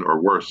maybe down or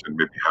worse and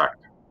maybe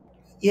hacked.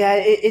 Yeah,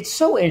 it's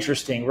so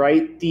interesting,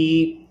 right?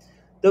 The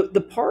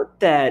part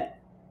that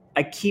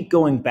I keep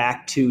going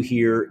back to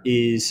here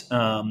is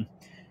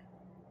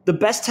the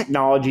best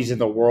technologies in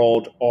the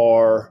world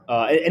are,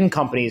 and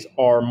companies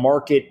are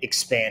market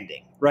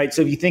expanding, right?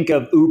 So if you think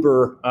of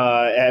Uber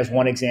as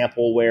one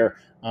example where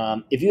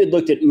if you had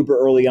looked at Uber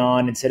early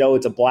on and said, oh,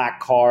 it's a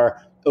black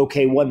car,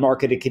 okay, one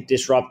market it could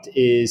disrupt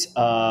is,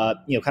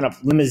 kind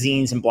of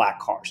limousines and black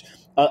cars.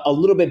 A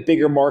little bit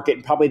bigger market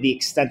and probably the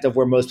extent of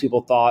where most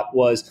people thought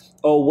was,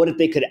 oh, what if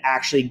they could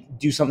actually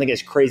do something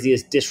as crazy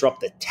as disrupt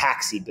the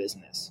taxi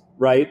business,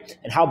 right?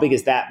 And how big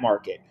is that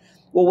market?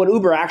 Well, what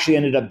Uber actually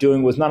ended up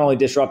doing was not only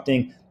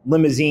disrupting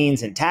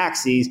limousines and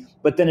taxis,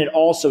 but then it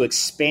also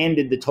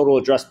expanded the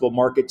total addressable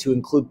market to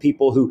include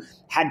people who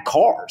had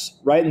cars,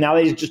 right? And now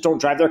they just don't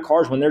drive their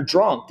cars when they're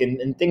drunk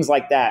and things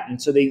like that.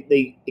 And so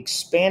they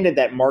expanded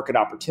that market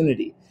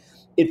opportunity.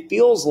 It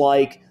feels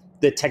like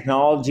the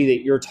technology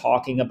that you're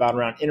talking about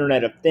around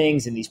Internet of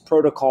Things and these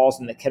protocols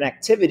and the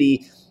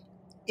connectivity,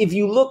 if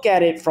you look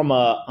at it from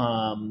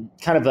a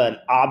kind of an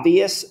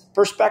obvious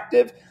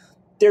perspective,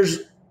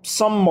 there's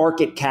some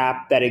market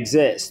cap that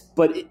exists,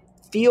 but it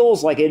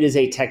feels like it is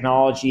a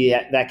technology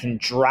that can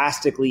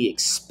drastically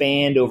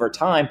expand over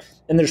time.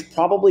 And there's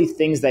probably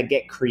things that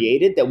get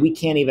created that we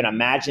can't even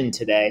imagine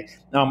today,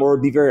 or it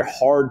would be very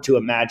hard to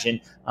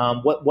imagine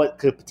what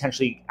could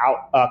potentially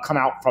come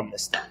out from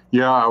this thing.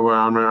 Yeah, well,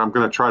 I'm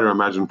going to try to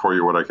imagine for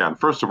you what I can.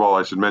 First of all,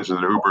 I should mention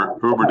that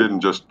Uber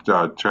didn't just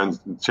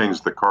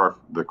change the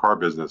car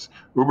business.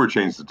 Uber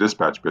changed the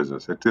dispatch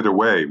business. It did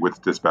away with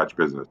dispatch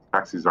business.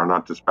 Taxis are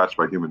not dispatched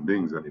by human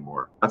beings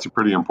anymore. That's a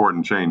pretty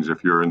important change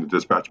if you're in the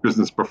dispatch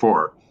business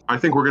before. I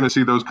think we're going to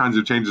see those kinds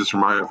of changes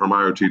from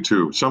IoT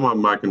too. Some of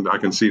them I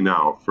can see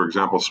now. For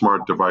example,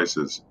 smart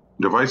devices.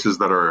 devices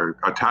that are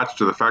attached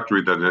to the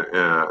factory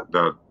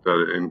that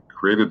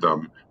created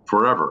them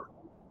forever.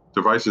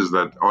 Devices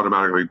that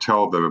automatically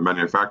tell the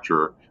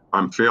manufacturer,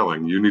 "I'm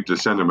failing. You need to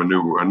send them a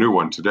new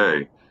one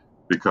today,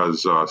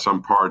 because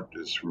some part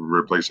is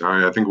replacing."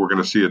 I think we're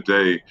going to see a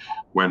day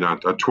when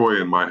a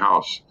toy in my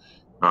house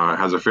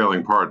has a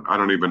failing part. I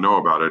don't even know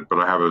about it, but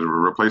I have a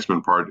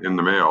replacement part in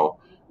the mail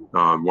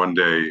one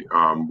day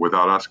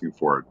without asking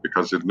for it,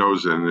 because it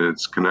knows, and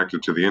it's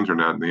connected to the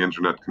internet, and the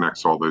internet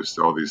connects all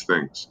these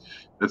things.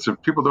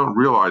 People don't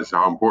realize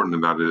how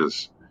important that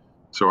is.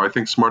 So I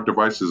think smart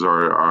devices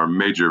are a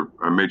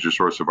major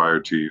source of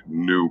IoT,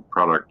 new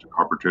product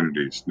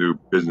opportunities, new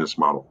business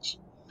models.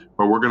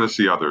 But we're going to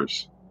see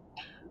others,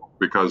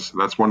 because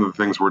that's one of the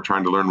things we're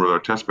trying to learn with our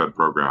testbed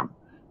program.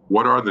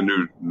 What are the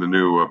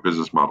new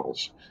business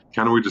models?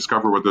 Can we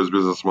discover what those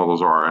business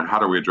models are, and how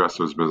do we address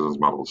those business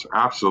models?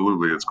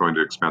 Absolutely, it's going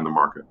to expand the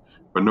market,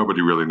 but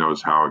nobody really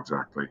knows how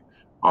exactly.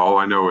 All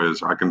I know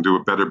is I can do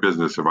a better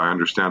business if I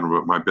understand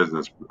what my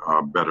business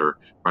better,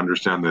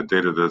 understand the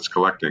data that it's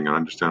collecting, and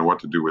understand what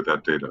to do with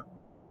that data.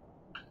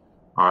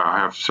 I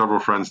have several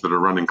friends that are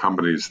running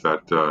companies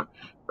that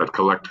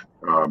collect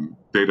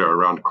data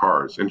around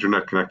cars,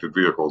 internet-connected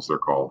vehicles, they're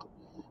called.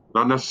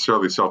 Not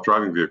necessarily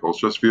self-driving vehicles,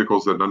 just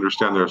vehicles that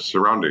understand their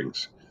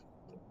surroundings.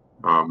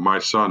 My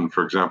son,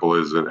 for example,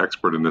 is an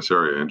expert in this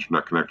area,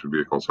 internet-connected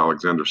vehicles.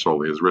 Alexander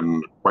Soley has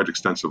written quite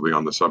extensively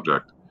on the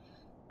subject.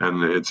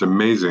 And it's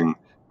amazing,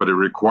 but it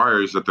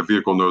requires that the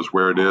vehicle knows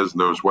where it is,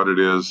 knows what it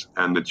is,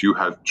 and that you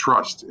have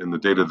trust in the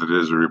data that it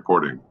is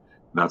reporting. And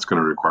that's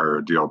going to require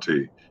a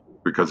DLT,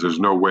 because there's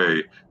no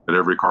way that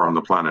every car on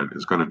the planet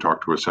is going to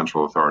talk to a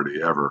central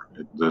authority ever.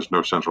 There's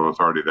no central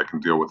authority that can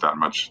deal with that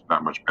much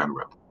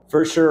bandwidth.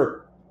 For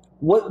sure.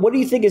 What do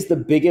you think is the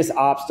biggest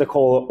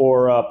obstacle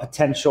or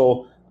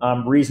potential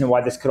reason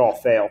why this could all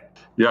fail?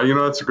 Yeah,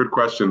 that's a good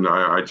question.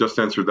 I just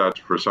answered that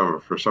for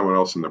someone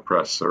else in the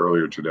press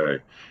earlier today.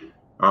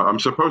 I'm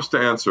supposed to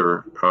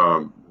answer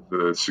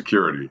the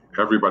security.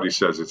 Everybody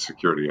says it's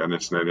security, and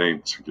it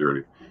ain't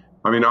security.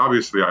 I mean,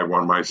 obviously, I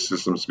want my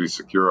systems to be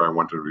secure. I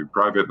want them to be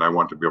private, and I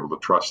want to be able to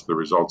trust the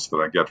results that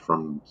I get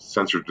from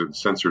censored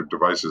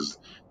devices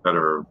that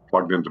are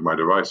plugged into my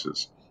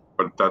devices.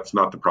 But that's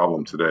not the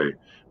problem today.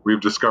 We've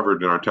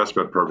discovered in our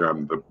testbed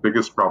program the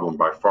biggest problem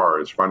by far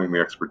is finding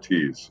the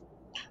expertise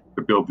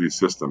to build these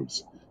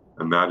systems.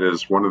 And that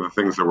is one of the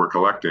things that we're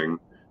collecting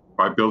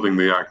by building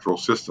the actual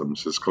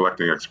systems, is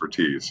collecting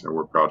expertise, and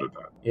we're proud of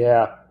that.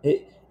 Yeah,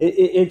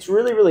 it's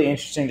really, really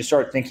interesting to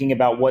start thinking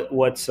about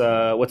what's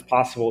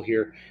possible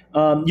here.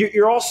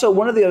 You're also,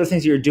 one of the other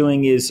things you're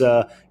doing is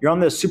you're on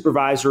the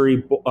supervisory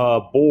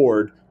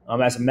board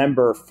as a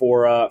member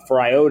for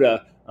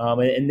IOTA.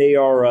 And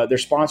they're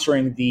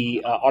sponsoring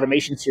the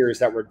automation series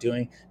that we're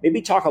doing.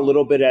 Maybe talk a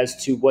little bit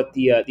as to what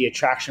the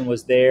attraction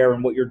was there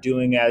and what you're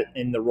doing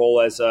in the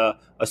role as a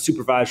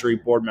supervisory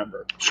board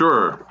member.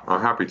 Sure,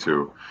 I'm happy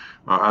to.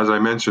 As I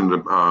mentioned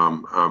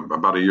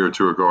about a year or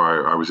two ago,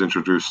 I was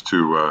introduced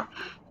to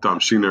Dom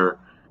Schiener.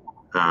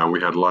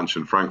 We had lunch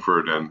in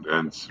Frankfurt, and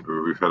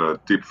we've had a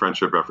deep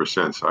friendship ever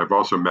since. I've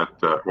also met,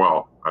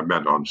 I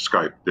met on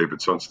Skype David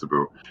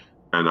Sunstabu,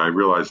 and I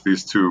realized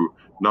these two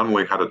not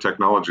only had a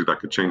technology that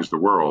could change the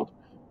world,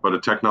 but a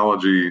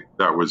technology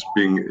that was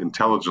being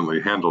intelligently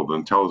handled,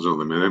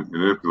 intelligently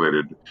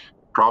manipulated,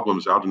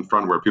 problems out in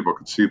front where people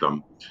could see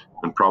them,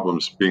 and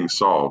problems being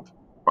solved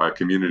by a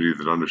community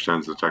that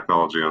understands the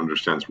technology and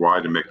understands why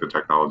to make the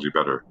technology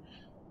better.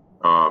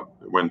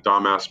 When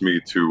Dom asked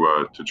me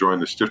to join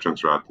the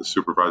Stiftungsrat, the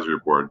supervisory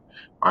board,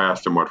 I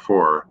asked him what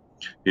for.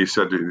 He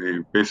said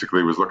he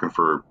basically was looking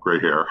for gray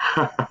hair,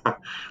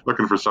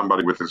 looking for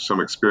somebody with some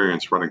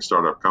experience running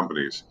startup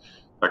companies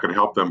that could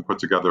help them put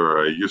together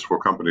a useful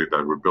company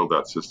that would build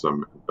that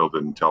system, build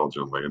it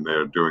intelligently, and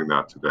they're doing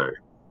that today.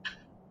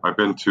 I've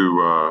been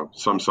to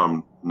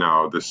SumSum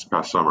now this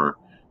past summer.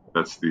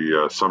 That's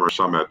the summer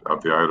summit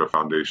of the IOTA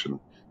Foundation,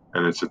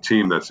 and it's a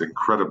team that's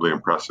incredibly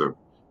impressive,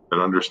 that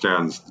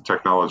understands the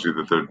technology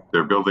that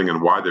they're building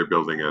and why they're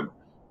building it,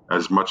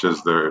 as much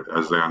as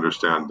they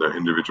understand their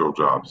individual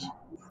jobs.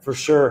 For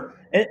sure.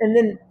 And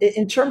then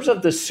in terms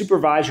of the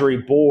supervisory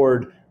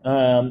board,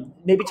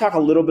 maybe talk a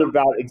little bit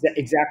about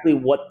exactly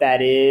what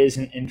that is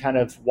and kind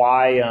of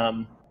why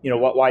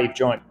why you've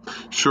joined.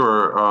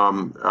 Sure.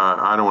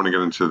 I don't want to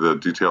get into the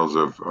details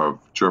of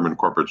German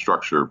corporate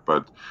structure,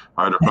 but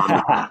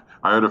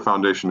IOTA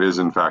Foundation is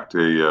in fact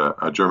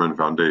a German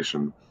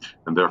foundation,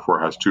 and therefore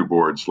has two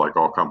boards like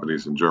all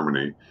companies in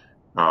Germany.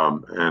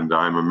 And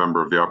I'm a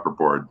member of the upper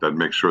board that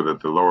makes sure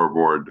that the lower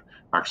board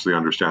actually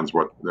understands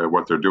what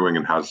they're doing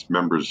and has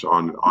members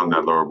on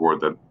that lower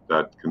board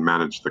that can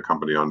manage the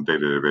company on a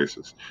day-to-day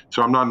basis.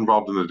 So I'm not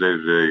involved in the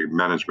day-to-day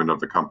management of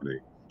the company.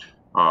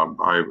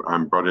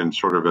 I'm brought in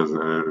sort of as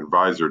an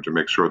advisor to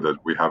make sure that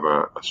we have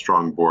a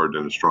strong board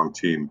and a strong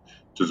team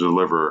to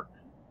deliver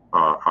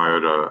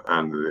IOTA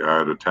and the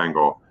IOTA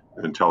Tangle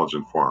in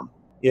intelligent form.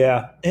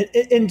 Yeah.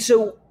 And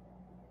so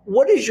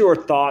what is your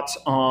thoughts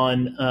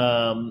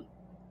on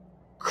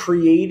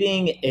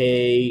creating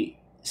a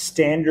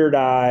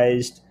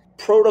standardized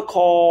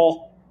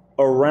protocol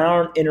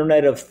around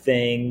Internet of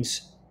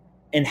Things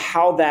and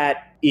how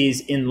that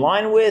is in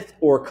line with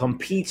or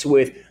competes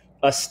with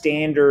a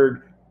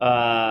standard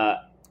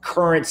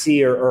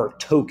currency or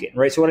token,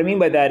 right? So what I mean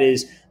by that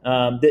is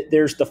that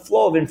there's the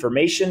flow of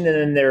information, and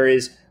then there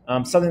is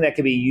something that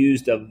can be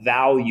used of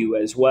value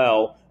as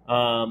well.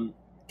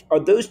 Are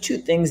those two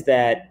things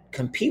that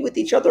compete with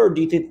each other, or do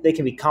you think they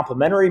can be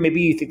complementary? Maybe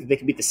you think that they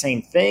can be the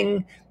same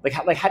thing.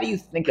 How do you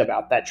think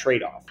about that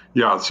trade-off?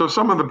 Yeah, so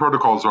some of the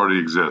protocols already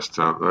exist.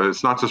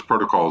 It's not just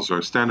protocols.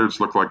 Standards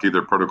look like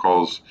either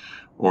protocols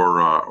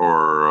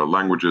or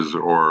languages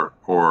or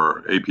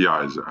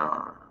APIs,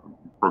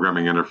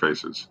 programming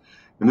interfaces.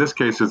 In this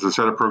case, it's a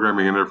set of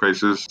programming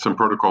interfaces, some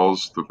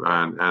protocols,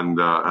 and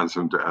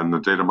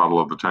the data model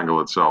of the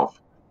Tangle itself.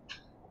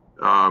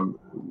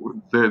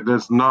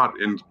 Those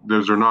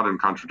are not in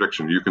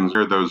contradiction. You can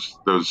hear those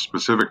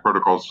specific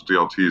protocols to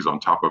DLTs on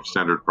top of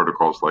standard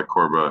protocols like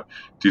Corba,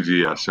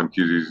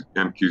 DDS,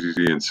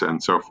 MQTT,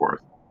 and so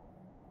forth.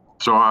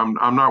 So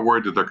I'm not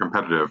worried that they're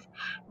competitive.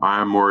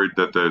 I am worried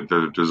that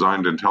they're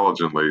designed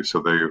intelligently, so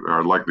they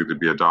are likely to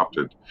be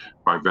adopted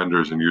by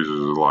vendors and users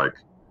alike.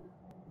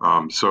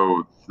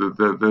 So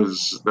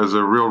there's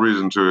a real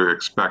reason to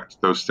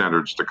expect those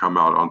standards to come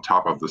out on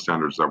top of the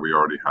standards that we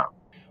already have.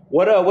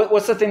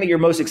 What's the thing that you're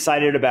most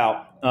excited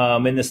about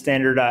in the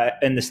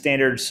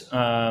standards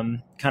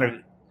kind of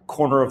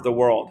corner of the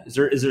world? Is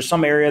there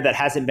some area that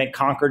hasn't been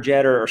conquered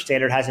yet, or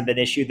standard hasn't been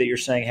issued that you're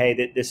saying,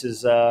 hey, this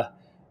is a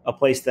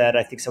place that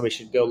I think somebody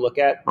should go look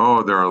at?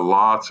 Oh, there are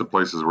lots of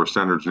places where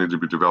standards need to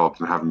be developed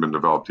and haven't been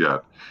developed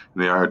yet.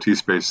 In the IoT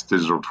space,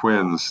 digital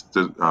twins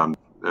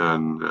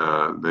and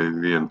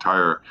the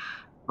entire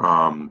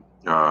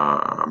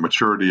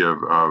maturity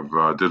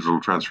of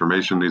digital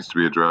transformation needs to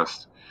be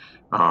addressed.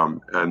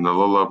 And the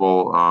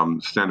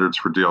low-level standards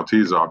for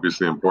DLT is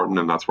obviously important,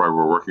 and that's why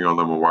we're working on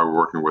them and why we're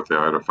working with the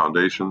IoT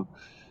Foundation.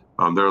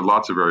 There are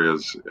lots of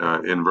areas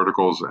in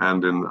verticals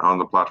and on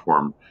the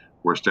platform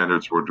where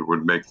standards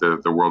would make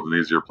the world an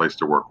easier place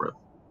to work with.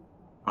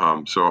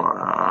 So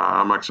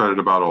I'm excited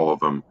about all of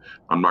them.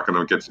 I'm not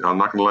going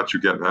to let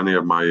you get any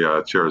of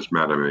my chairs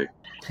mad at me.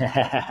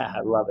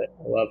 I love it.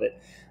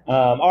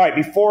 All right,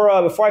 before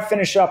I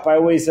finish up, I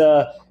always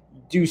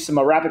do some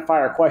rapid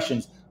fire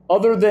questions.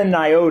 Other than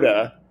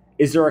IOTA,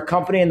 is there a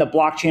company in the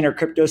blockchain or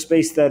crypto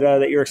space that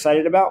you're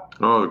excited about?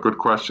 Oh, good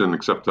question,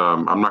 except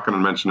I'm not going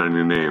to mention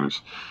any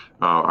names.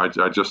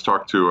 I just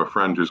talked to a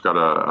friend who's got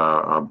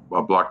a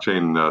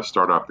blockchain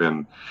startup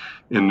in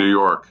New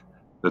York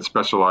that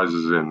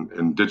specializes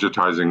in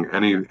digitizing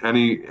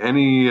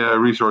any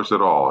resource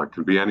at all. It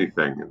could be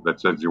anything that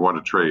says you want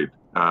to trade.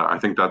 I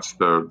think that's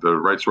the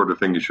right sort of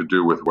thing you should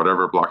do with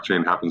whatever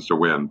blockchain happens to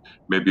win,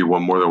 maybe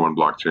more than one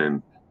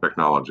blockchain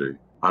technology.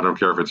 I don't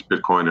care if it's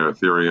Bitcoin or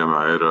Ethereum,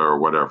 IOTA, or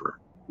whatever.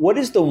 What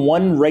is the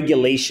one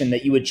regulation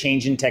that you would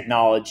change in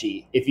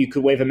technology if you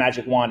could wave a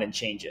magic wand and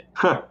change it?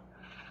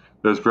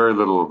 There's very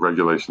little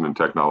regulation in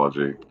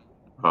technology.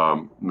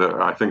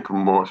 I think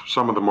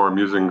some of the more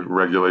amusing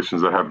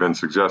regulations that have been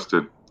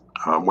suggested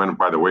went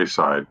by the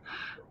wayside.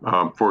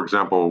 For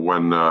example,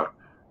 when I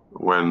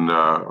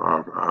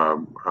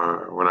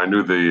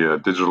knew the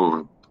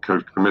digital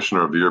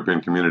commissioner of the European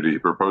Community, he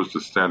proposed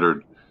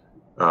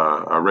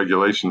a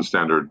regulation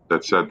standard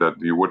that said that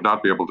you would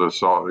not be able to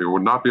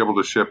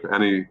ship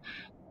any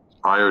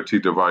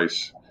IoT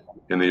device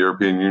in the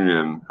European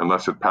Union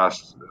unless it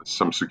passed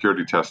some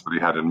security tests that he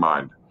had in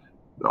mind.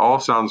 It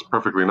all sounds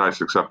perfectly nice,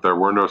 except there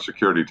were no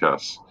security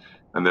tests.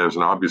 And there's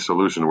an obvious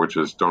solution, which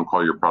is don't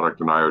call your product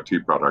an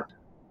IoT product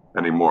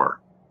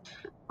anymore.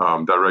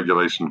 That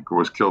regulation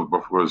was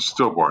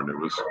stillborn. It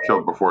was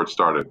killed before it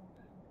started.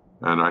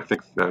 And I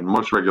think that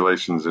most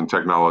regulations in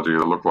technology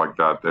that look like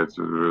that,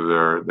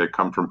 they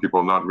come from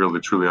people not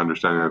really truly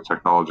understanding the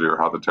technology or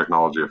how the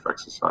technology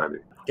affects society.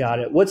 Got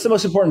it. What's the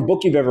most important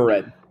book you've ever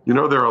read? You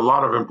know, there are a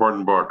lot of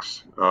important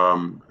books.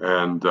 And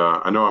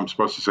I know I'm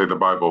supposed to say the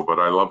Bible, but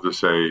I love to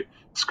say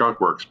Skunk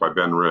Works by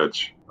Ben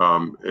Rich.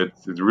 It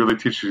really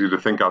teaches you to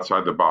think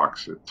outside the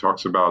box. It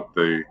talks about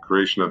the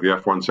creation of the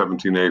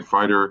F-117A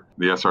fighter,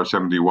 the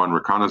SR-71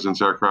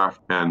 reconnaissance aircraft,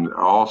 and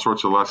all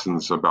sorts of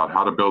lessons about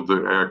how to build the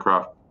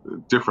aircraft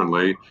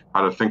differently,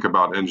 how to think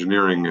about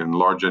engineering and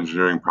large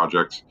engineering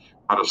projects,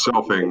 how to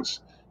sell things,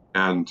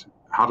 and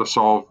how to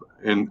solve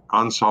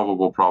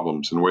unsolvable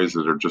problems in ways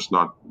that are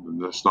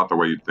that's not the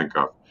way you'd think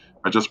of.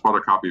 I just bought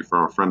a copy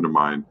from a friend of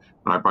mine,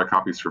 and I buy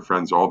copies for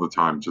friends all the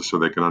time just so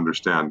they can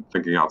understand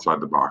thinking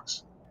outside the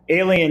box.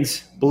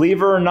 Aliens,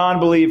 believer or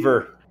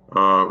non-believer?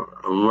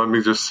 Let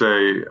me just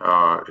say,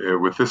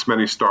 with this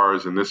many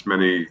stars and this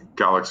many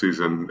galaxies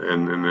in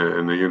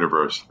the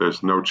universe,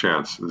 there's no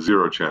chance,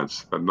 zero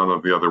chance, that none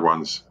of the other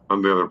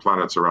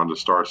planets around a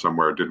star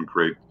somewhere didn't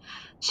create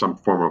some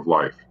form of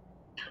life.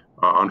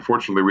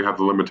 Unfortunately, we have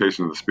the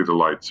limitation of the speed of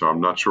light, so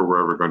I'm not sure we're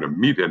ever going to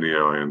meet any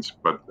aliens.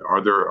 But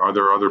are there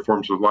other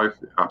forms of life?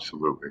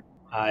 Absolutely.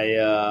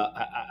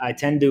 I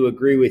tend to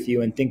agree with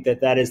you and think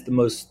that is the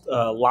most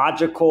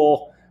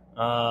logical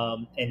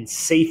and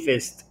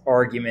safest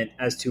argument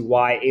as to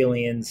why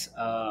aliens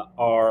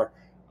are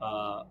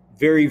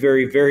very,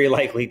 very, very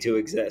likely to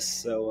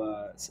exist.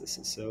 So,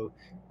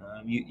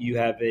 you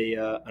have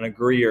an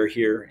agreeer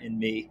here in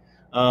me.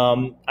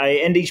 I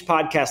end each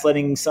podcast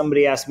letting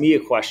somebody ask me a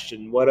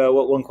question. What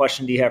one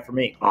question do you have for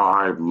me?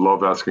 I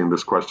love asking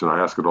this question. I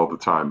ask it all the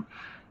time.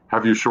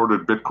 Have you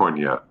shorted Bitcoin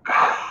yet?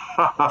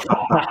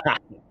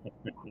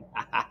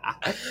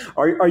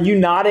 Are you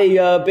not a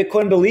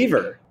Bitcoin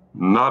believer?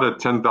 Not at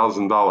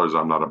 $10,000.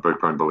 I'm not a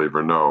Bitcoin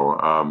believer.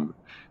 No.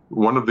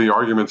 One of the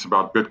arguments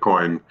about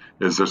Bitcoin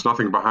is there's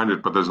nothing behind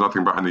it, but there's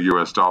nothing behind the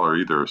US dollar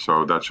either.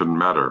 So that shouldn't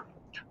matter.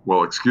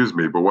 Well, excuse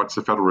me, but what's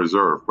the Federal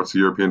Reserve? What's the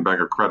European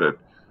Bank of Credit?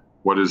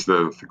 What is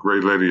the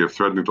Great Lady of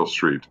Threadneedle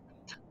Street?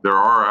 There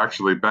are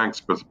actually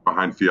banks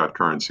behind fiat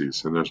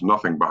currencies, and there's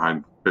nothing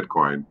behind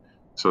Bitcoin.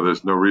 So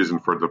there's no reason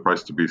for the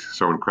price to be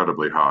so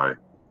incredibly high.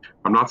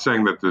 I'm not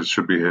saying that it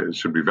should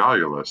be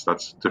valueless.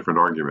 That's a different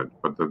argument.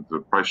 But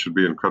the price should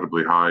be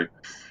incredibly high.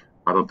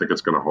 I don't think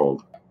it's going to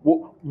hold.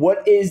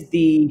 What is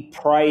the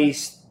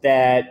price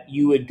that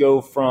you would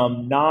go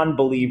from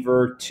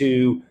non-believer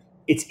to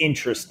it's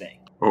interesting?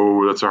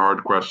 Oh, that's a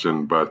hard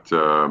question, but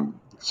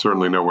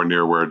certainly nowhere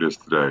near where it is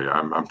today.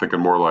 I'm thinking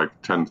more like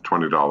 $10,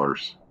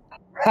 $20.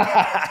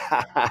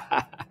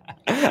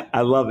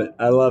 I love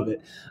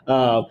it.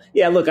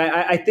 Yeah, look,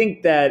 I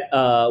think that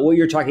what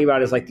you're talking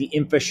about is like the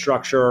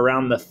infrastructure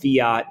around the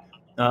fiat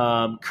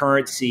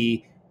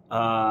currency.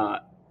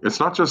 It's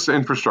not just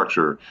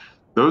infrastructure.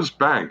 Those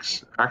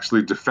banks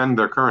actually defend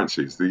their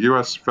currencies. The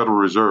U.S. Federal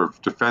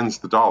Reserve defends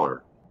the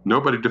dollar.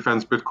 Nobody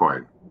defends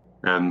Bitcoin.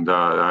 And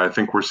I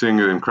think we're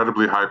seeing an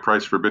incredibly high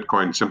price for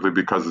Bitcoin simply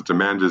because the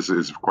demand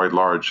is quite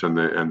large and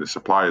the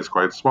supply is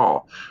quite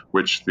small,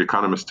 which the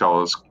economists tell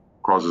us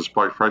causes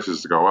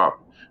prices to go up.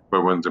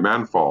 But when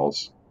demand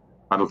falls,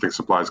 I don't think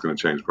supply is going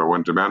to change. But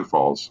when demand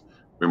falls,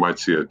 we might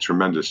see a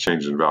tremendous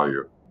change in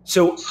value.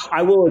 So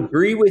I will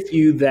agree with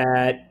you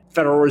that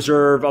Federal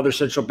Reserve, other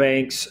central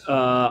banks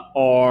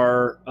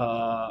are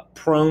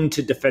prone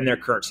to defend their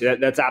currency.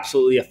 That's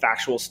absolutely a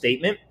factual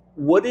statement.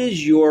 What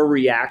is your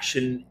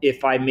reaction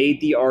if I made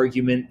the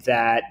argument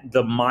that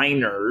the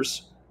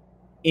miners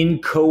in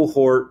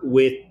cohort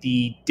with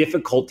the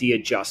difficulty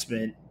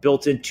adjustment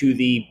built into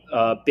the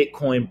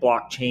Bitcoin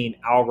blockchain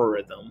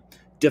algorithm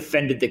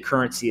defended the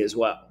currency as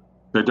well?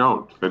 They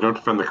don't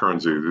defend the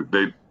currency.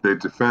 They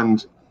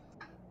defend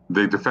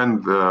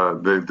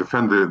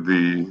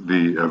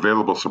the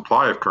available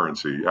supply of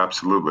currency,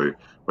 absolutely,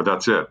 but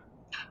that's it.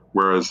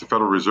 Whereas the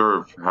Federal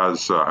Reserve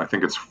has, I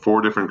think it's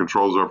 4 different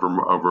controls over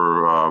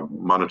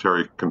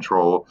monetary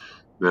control.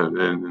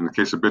 In the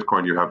case of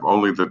Bitcoin, you have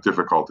only the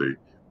difficulty,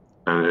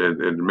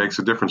 and it makes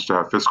a difference to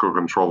have fiscal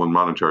control and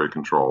monetary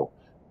control.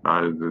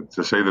 To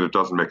say that it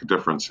doesn't make a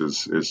difference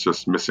is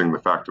just missing the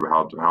fact of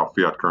how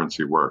fiat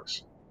currency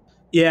works.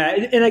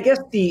 Yeah, and I guess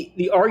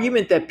the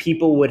argument that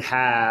people would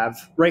have,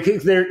 right,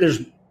 'cause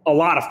there's a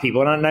lot of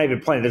people, and I'm not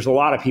even playing, there's a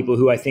lot of people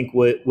who I think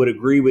would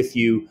agree with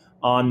you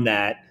on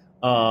that,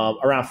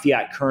 around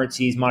fiat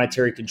currencies,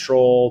 monetary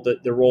control,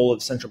 the role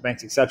of central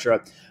banks, et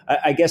cetera.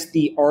 I guess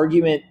the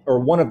argument, or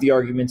one of the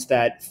arguments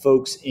that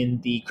folks in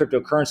the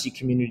cryptocurrency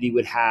community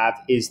would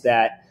have is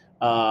that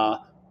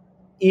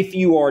if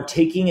you are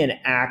taking an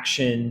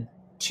action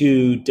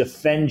to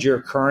defend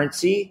your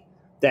currency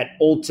that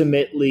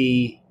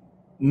ultimately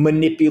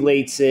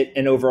manipulates it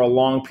and over a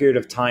long period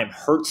of time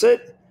hurts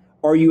it,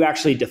 are you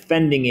actually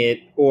defending it,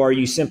 or are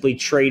you simply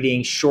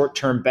trading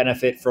short-term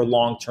benefit for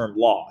long-term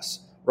loss,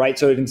 right?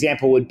 So an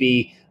example would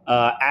be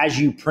as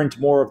you print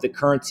more of the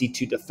currency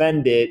to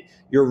defend it,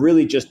 you're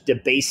really just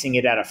debasing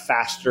it at a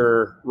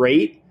faster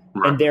rate,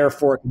 right, and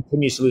therefore it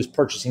continues to lose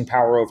purchasing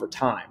power over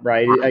time,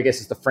 right? I guess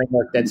it's the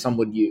framework that some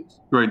would use.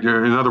 Right.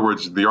 In other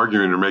words, the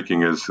argument you're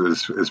making is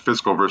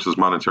fiscal versus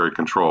monetary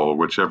control,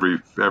 which every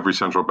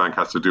central bank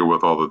has to deal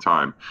with all the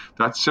time.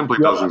 That simply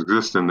doesn't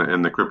exist in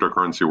the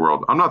cryptocurrency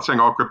world. I'm not saying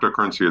all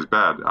cryptocurrency is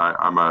bad.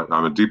 I'm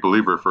a deep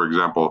believer, for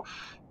example,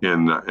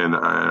 in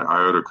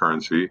IoT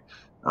currency.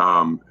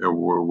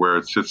 Where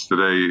it sits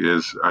today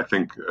is, I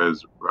think,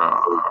 is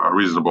a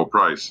reasonable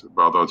price,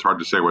 although it's hard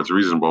to say what's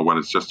reasonable when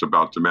it's just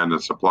about demand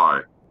and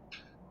supply.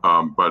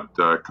 But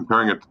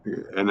comparing it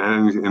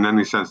in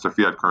any sense to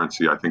fiat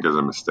currency, I think is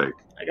a mistake.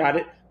 I got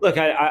it. Look,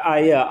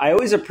 I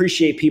always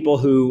appreciate people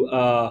who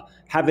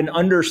have an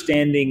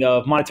understanding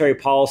of monetary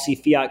policy,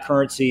 fiat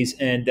currencies,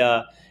 and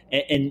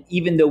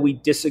even though we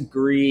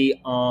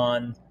disagree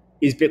on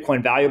is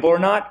Bitcoin valuable or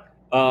not,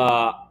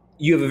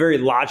 you have a very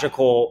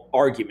logical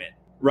argument.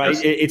 Right,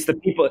 yes. It's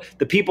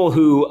the people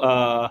who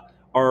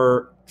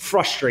are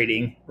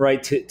frustrating,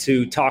 right,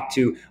 to talk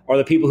to, are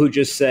the people who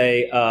just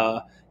say,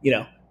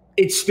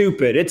 it's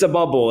stupid, it's a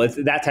bubble, it's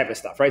that type of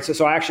stuff, right?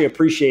 So I actually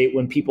appreciate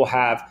when people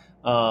have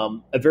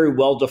a very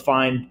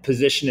well-defined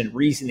position and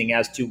reasoning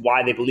as to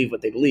why they believe what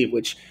they believe,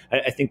 which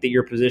I think that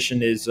your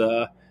position is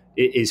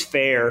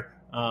fair.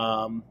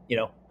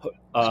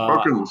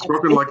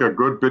 Spoken like a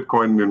good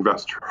Bitcoin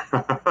investor.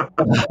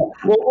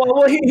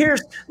 well,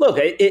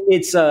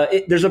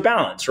 there's a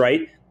balance,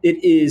 right?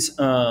 It is,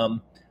 I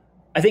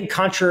think,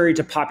 contrary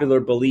to popular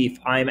belief,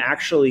 I'm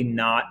actually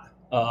not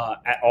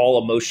at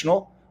all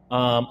emotional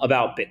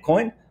about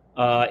Bitcoin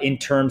in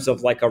terms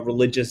of like a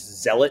religious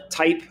zealot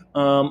type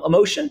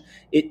emotion.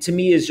 It to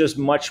me is just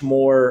much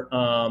more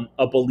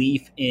a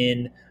belief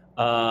in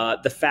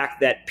the fact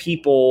that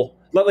people,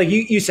 like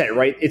you said it,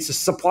 right? It's a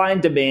supply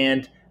and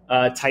demand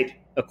type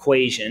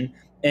equation.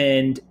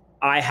 And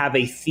I have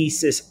a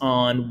thesis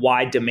on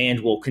why demand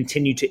will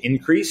continue to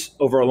increase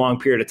over a long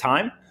period of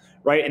time,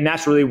 right? And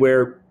that's really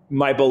where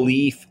my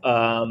belief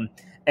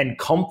and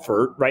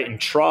comfort, right, and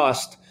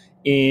trust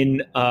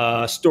in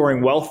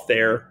storing wealth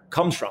there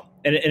comes from.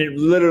 And it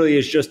literally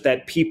is just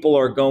that people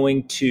are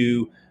going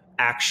to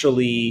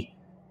actually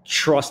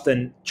trust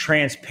a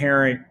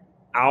transparent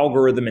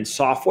algorithm and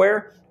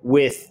software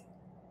with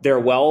their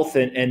wealth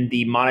and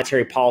the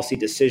monetary policy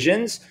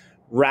decisions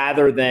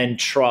rather than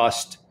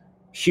trust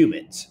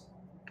humans.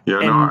 Yeah,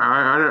 no,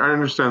 I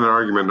understand that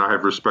argument, and I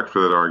have respect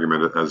for that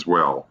argument as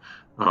well.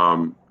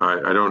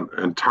 I don't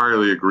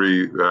entirely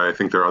agree. I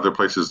think there are other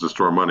places to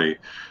store money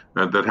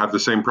that have the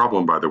same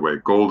problem, by the way.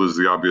 Gold is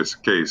the obvious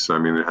case. I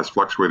mean, it has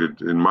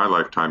fluctuated in my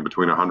lifetime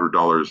between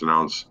 $100 an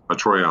ounce, a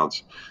troy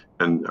ounce,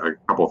 and a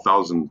couple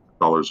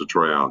 $1,000 a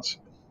troy ounce,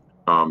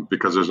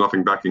 because there's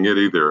nothing backing it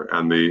either.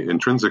 And the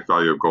intrinsic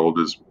value of gold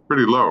is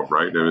pretty low,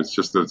 right? And it's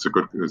just that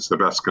it's the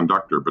best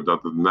conductor, but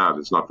other than that,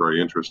 it's not very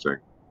interesting.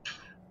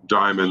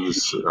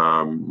 Diamonds,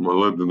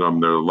 molybdenum,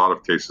 there are a lot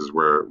of cases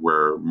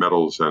where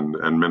metals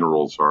and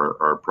minerals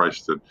are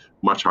priced at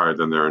much higher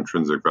than their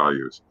intrinsic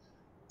values.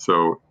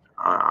 So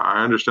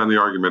I understand the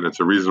argument.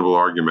 It's a reasonable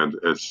argument.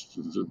 It's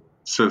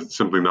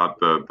simply not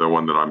the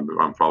one that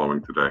I'm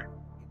following today.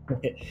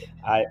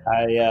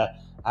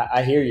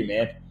 I hear you,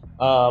 man.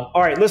 All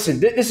right,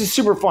 listen, this is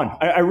super fun.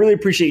 I really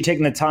appreciate you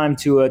taking the time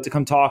to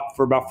come talk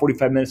for about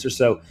 45 minutes or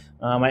so.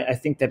 I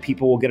think that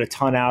people will get a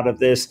ton out of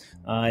this.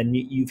 And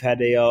you've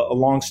had a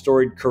long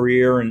storied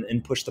career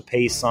and pushed the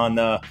pace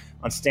on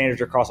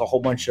standards across a whole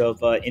bunch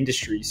of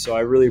industries. So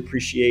I really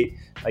appreciate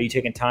you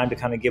taking time to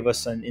kind of give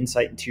us an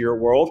insight into your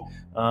world.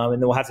 And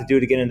then we'll have to do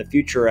it again in the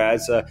future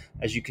as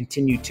you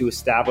continue to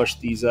establish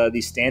these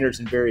standards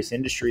in various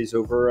industries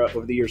over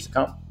the years to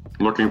come.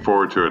 Looking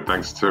forward to it.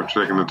 Thanks for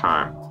taking the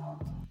time.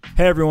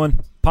 Hey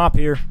everyone, Pomp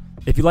here.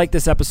 If you like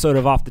this episode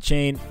of Off the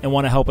Chain and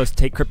want to help us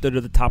take crypto to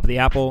the top of the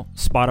Apple,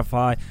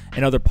 Spotify,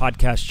 and other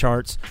podcast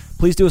charts,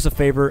 please do us a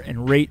favor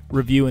and rate,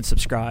 review, and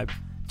subscribe.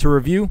 To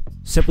review,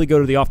 simply go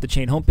to the Off the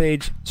Chain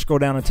homepage, scroll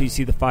down until you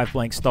see the 5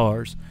 blank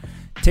stars.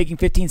 Taking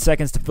 15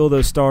 seconds to fill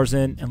those stars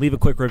in and leave a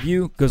quick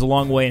review goes a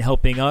long way in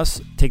helping us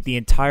take the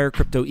entire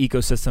crypto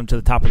ecosystem to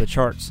the top of the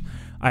charts.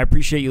 I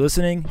appreciate you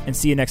listening and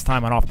see you next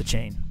time on Off the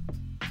Chain.